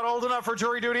 you're not old enough for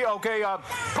jury duty? Okay,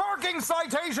 parking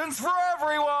citations for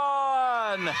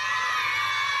everyone!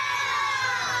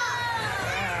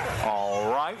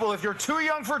 All right. Well, if you're too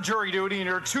young for jury duty and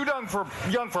you're too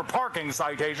young for parking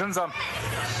citations,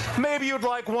 maybe you'd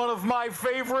like one of my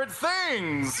favorite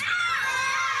things.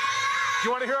 Do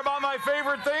you want to hear about my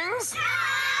favorite things?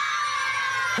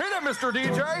 Hit it, Mr.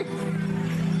 DJ.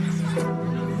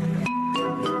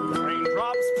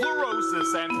 Raindrops,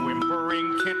 fluorosis, and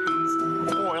whimpering kittens,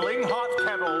 boiling hot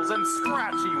kettles and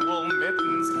scratchy wool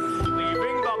mittens,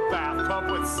 leaving the bathtub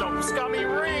with soap scummy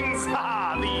rings.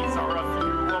 Ah, these are a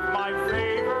few of my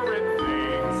favorite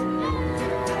things.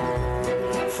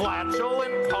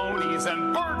 Flatulent ponies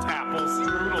and burnt apple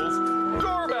strudels,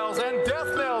 doorbells and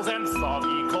death knells and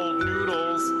soggy cold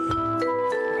noodles.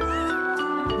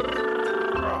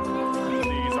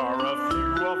 These are a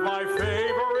few of my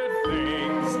favorite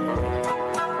things.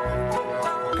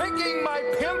 Picking my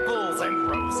pimples and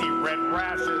rosy red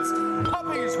rashes,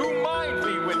 puppies who mind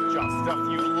me with just a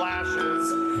few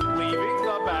lashes, leaving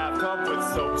the bathtub with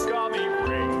soap scummy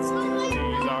rings.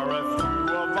 These are a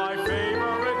few of my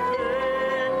favorite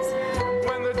things.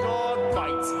 When the dog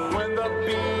bites, when the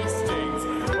bee stings,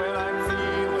 when I'm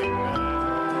feeling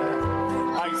bad,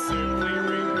 I simply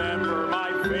remember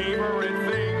my favorite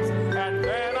things, and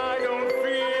then I don't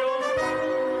feel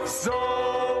so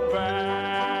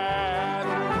bad.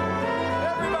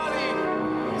 Everybody,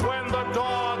 when the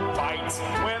dog bites,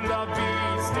 when the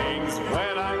bee stings,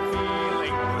 when I'm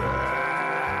feeling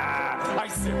bad, I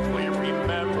simply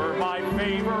remember my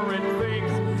favorite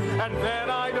things, and then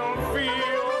I don't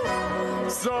feel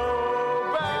so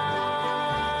bad.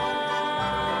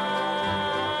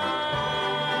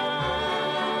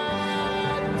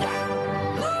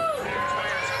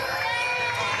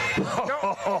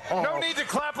 No need to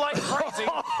clap like crazy.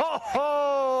 What's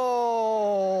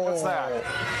that?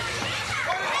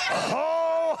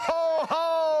 Ho, ho,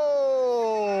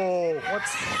 ho!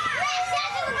 What's...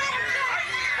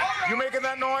 You making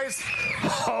that noise?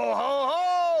 Ho, ho,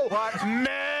 ho! What?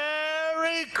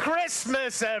 Merry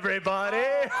Christmas, everybody!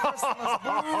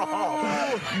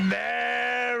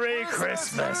 Merry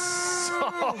Christmas!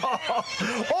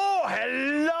 Oh,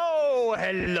 hello!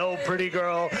 Hello, pretty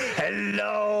girl.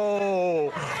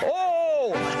 Hello!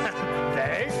 Oh!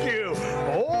 Thank you.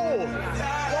 Oh!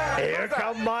 Here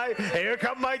come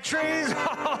my trees.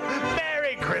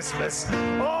 Merry Christmas.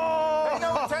 Oh! Pay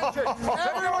no attention.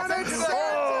 Everyone in Santa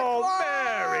Oh, Claus!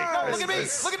 Merry Look at me.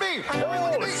 Christmas. Look at me.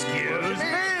 Oh, excuse me.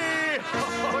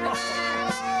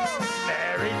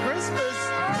 Merry Christmas.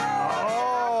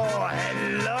 Oh,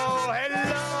 hello,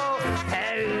 hello.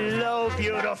 Hello,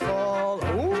 beautiful.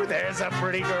 Ooh, there's a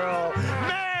pretty girl.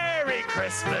 Merry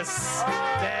Christmas.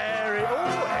 Merry,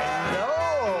 oh,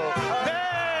 hello.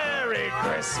 Merry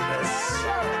Christmas.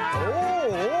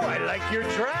 Oh, I like your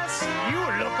dress. You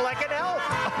look like an elf.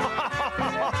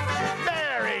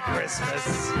 Merry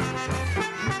Christmas.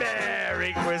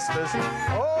 Merry Christmas.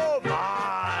 Oh,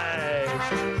 my.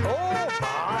 Oh,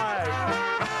 my.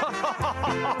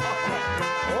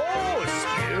 Oh,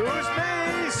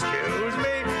 excuse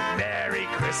me. Merry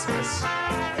Christmas.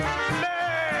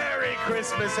 Merry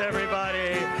Christmas,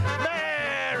 everybody.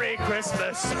 Merry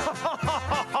Christmas.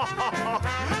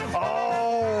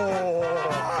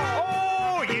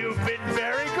 Oh, you've been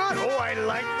very good. Oh, I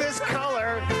like this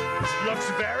color. Looks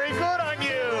very good on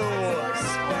you.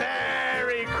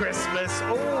 Merry Christmas.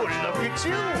 Oh, look at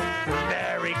you.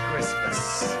 Merry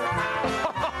Christmas.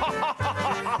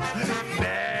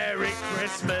 Merry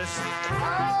Christmas.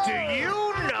 Do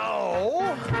you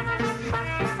know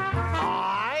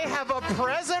I have a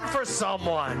present for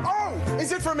someone? Oh,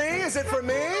 is it for me? Is it for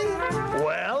me?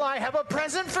 Well, I have a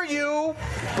present for you,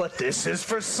 but this is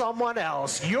for someone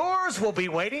else. Yours will be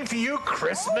waiting for you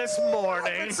Christmas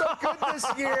morning. It's so good this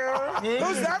year.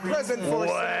 Who's that present for?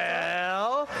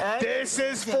 Well, this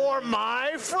is for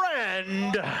my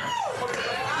friend, the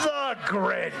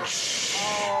Grinch.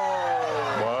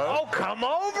 Oh, come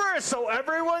over so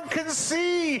everyone can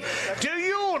see. Do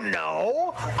you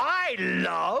know I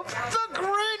love the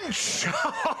Grinch?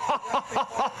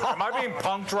 Am I being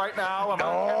punked right now? Am I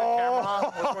on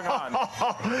camera? What's going on?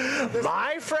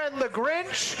 My friend the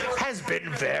Grinch has been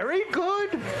very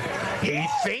good. He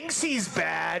thinks he's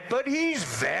bad, but he's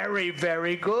very,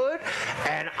 very good.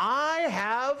 And I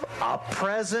have a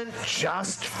present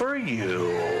just for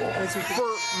you.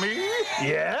 For me?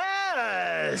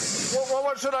 Yes. Well,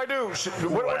 what should I do?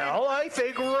 Well, I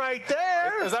think right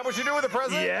there. Is that what you do with the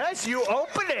present? Yes, you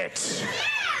open it.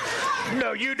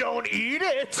 No, you don't eat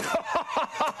it.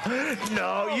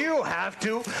 No, you have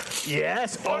to.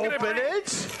 Yes, open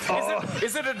it.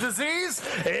 Is it a disease?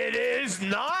 It is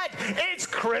not. It's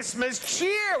Christmas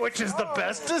cheer, which is the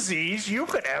best disease you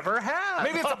could ever have.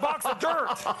 Maybe it's a box of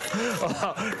dirt.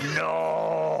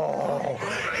 No.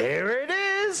 Here it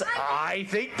is. I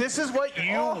think this is what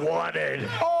you wanted.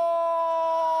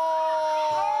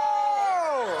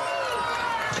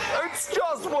 It's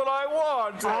just what I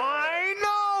want. I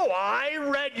know. I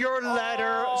read your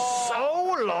letter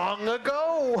so long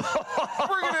ago.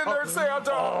 Bring it in there,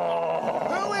 Santa.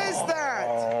 Who is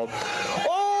that?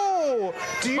 Oh,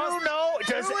 do you know?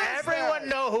 Does Who is everyone that?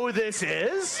 know who this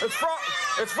is? It's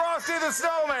Frosty the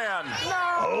Snowman.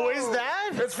 Who is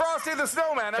that? It's Frosty the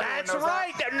Snowman. Everyone That's knows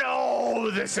right.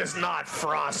 No, this is not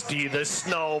Frosty the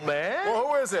Snowman. Well,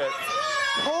 who is it?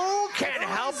 Who can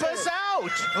help us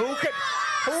out?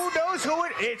 Who knows who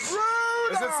it is? It's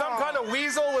Is it some kind of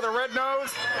weasel with a red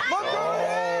nose? Look who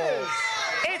it is.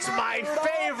 It's my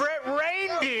favorite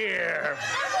reindeer.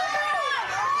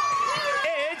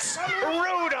 It's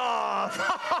Rudolph.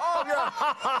 Oh yeah.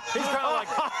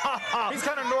 He's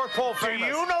kind of North Pole Do famous.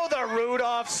 you know the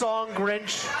Rudolph song,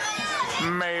 Grinch?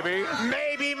 Maybe.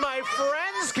 Maybe my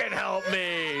friends can help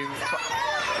me.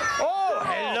 Oh,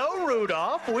 hello,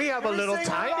 Rudolph. We have a little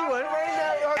tiny one.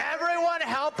 Everyone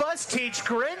help us teach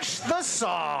Grinch the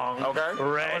song. Okay.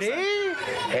 Ready?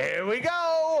 Here we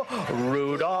go.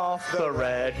 Rudolph the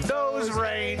red-nosed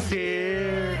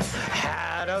reindeer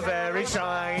had a very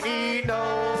shiny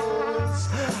nose.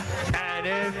 And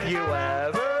if you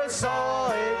ever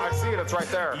saw it, I see it. It's right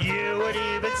there. you would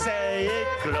even say it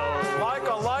glowed. Like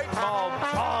a light bulb.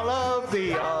 All of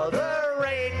the other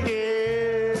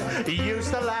reindeer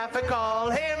used to laugh and call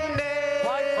him names.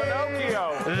 Like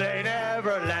Pinocchio. They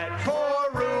never let poor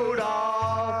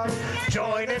Rudolph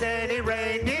join in any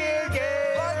reindeer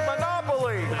game. Like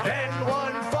Monopoly. Then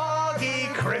one foggy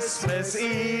Christmas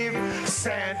Eve,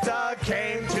 Santa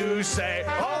came to say,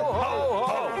 ho, ho,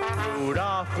 ho.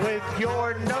 Rudolph, with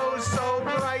your nose so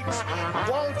bright,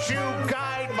 won't you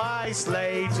guide my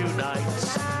sleigh tonight?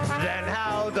 Then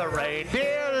how the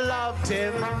reindeer loved mocked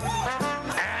him,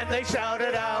 and they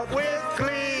shouted out with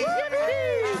glee,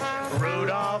 "Yippee!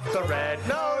 Rudolph the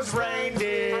red-nosed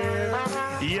reindeer,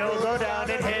 you'll go down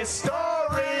in history."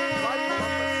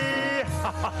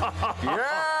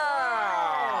 Yeah!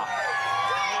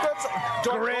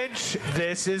 Grinch,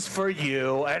 this is for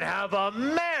you, and have a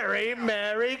Merry,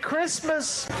 Merry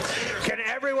Christmas. Can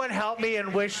everyone help me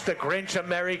and wish the Grinch a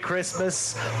Merry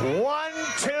Christmas? 1,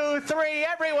 2, 3,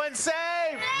 everyone say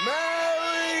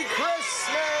Merry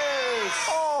Christmas!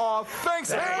 Oh, thanks.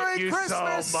 Merry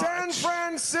Christmas, San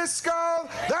Francisco.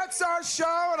 That's our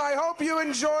show, and I hope you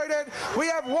enjoyed it. We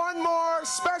have one more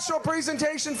special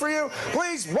presentation for you.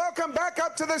 Please welcome back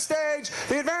up to the stage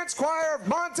the Advanced Choir of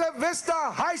Monte Vista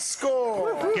High School.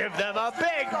 Give them a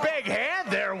big, big hand.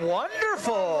 They're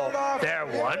wonderful. They're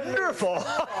wonderful.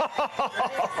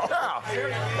 Yeah.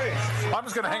 I'm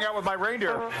just going to hang out with my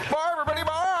reindeer. Bye, everybody.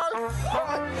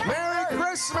 Bye. Merry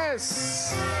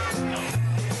Christmas.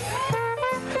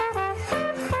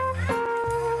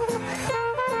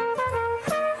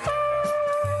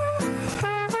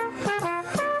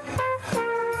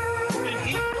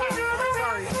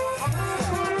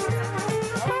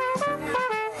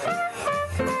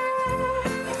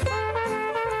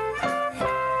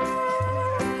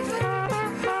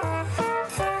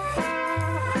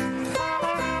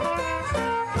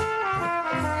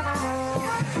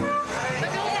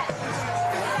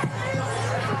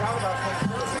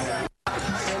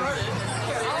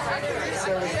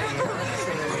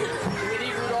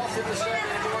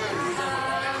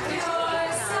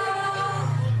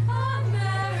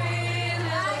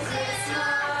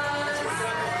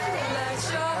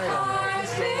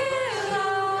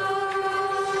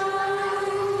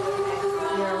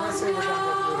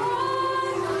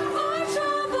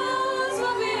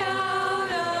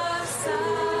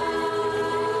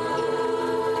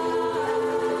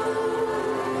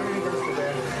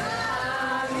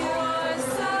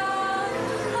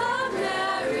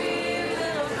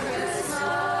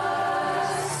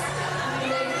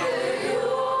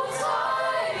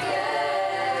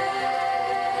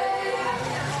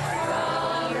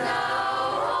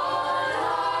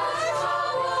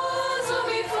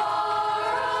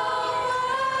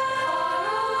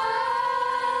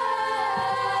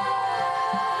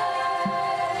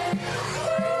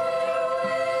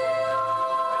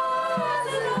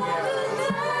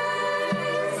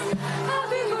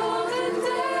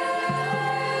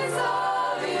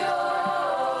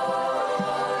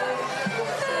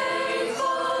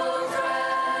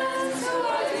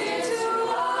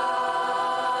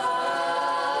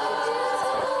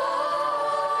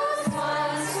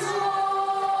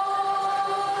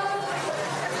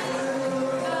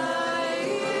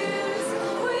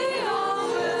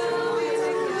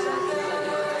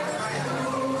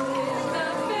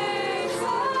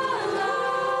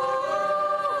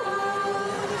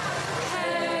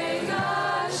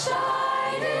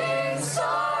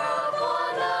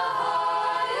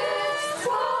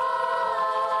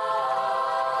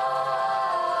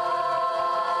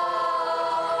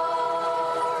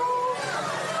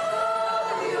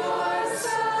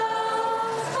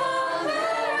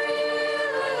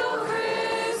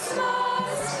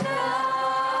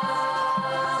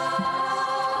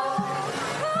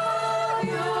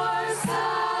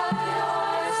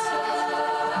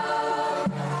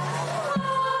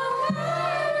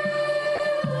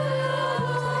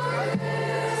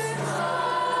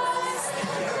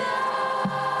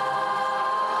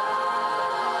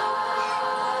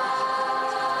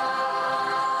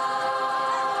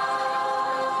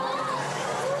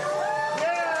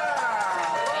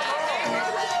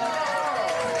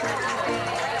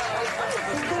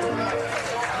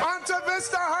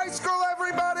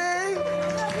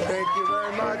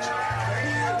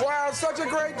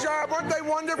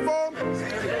 Wonderful.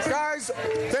 Guys,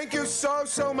 thank you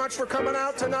so much for coming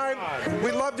out tonight.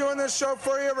 We love doing this show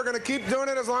for you. We're going to keep doing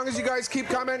it as long as you guys keep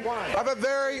coming. Have a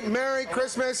very Merry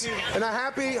Christmas and a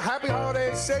happy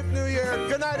holidays. Safe New Year.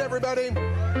 Good night, everybody.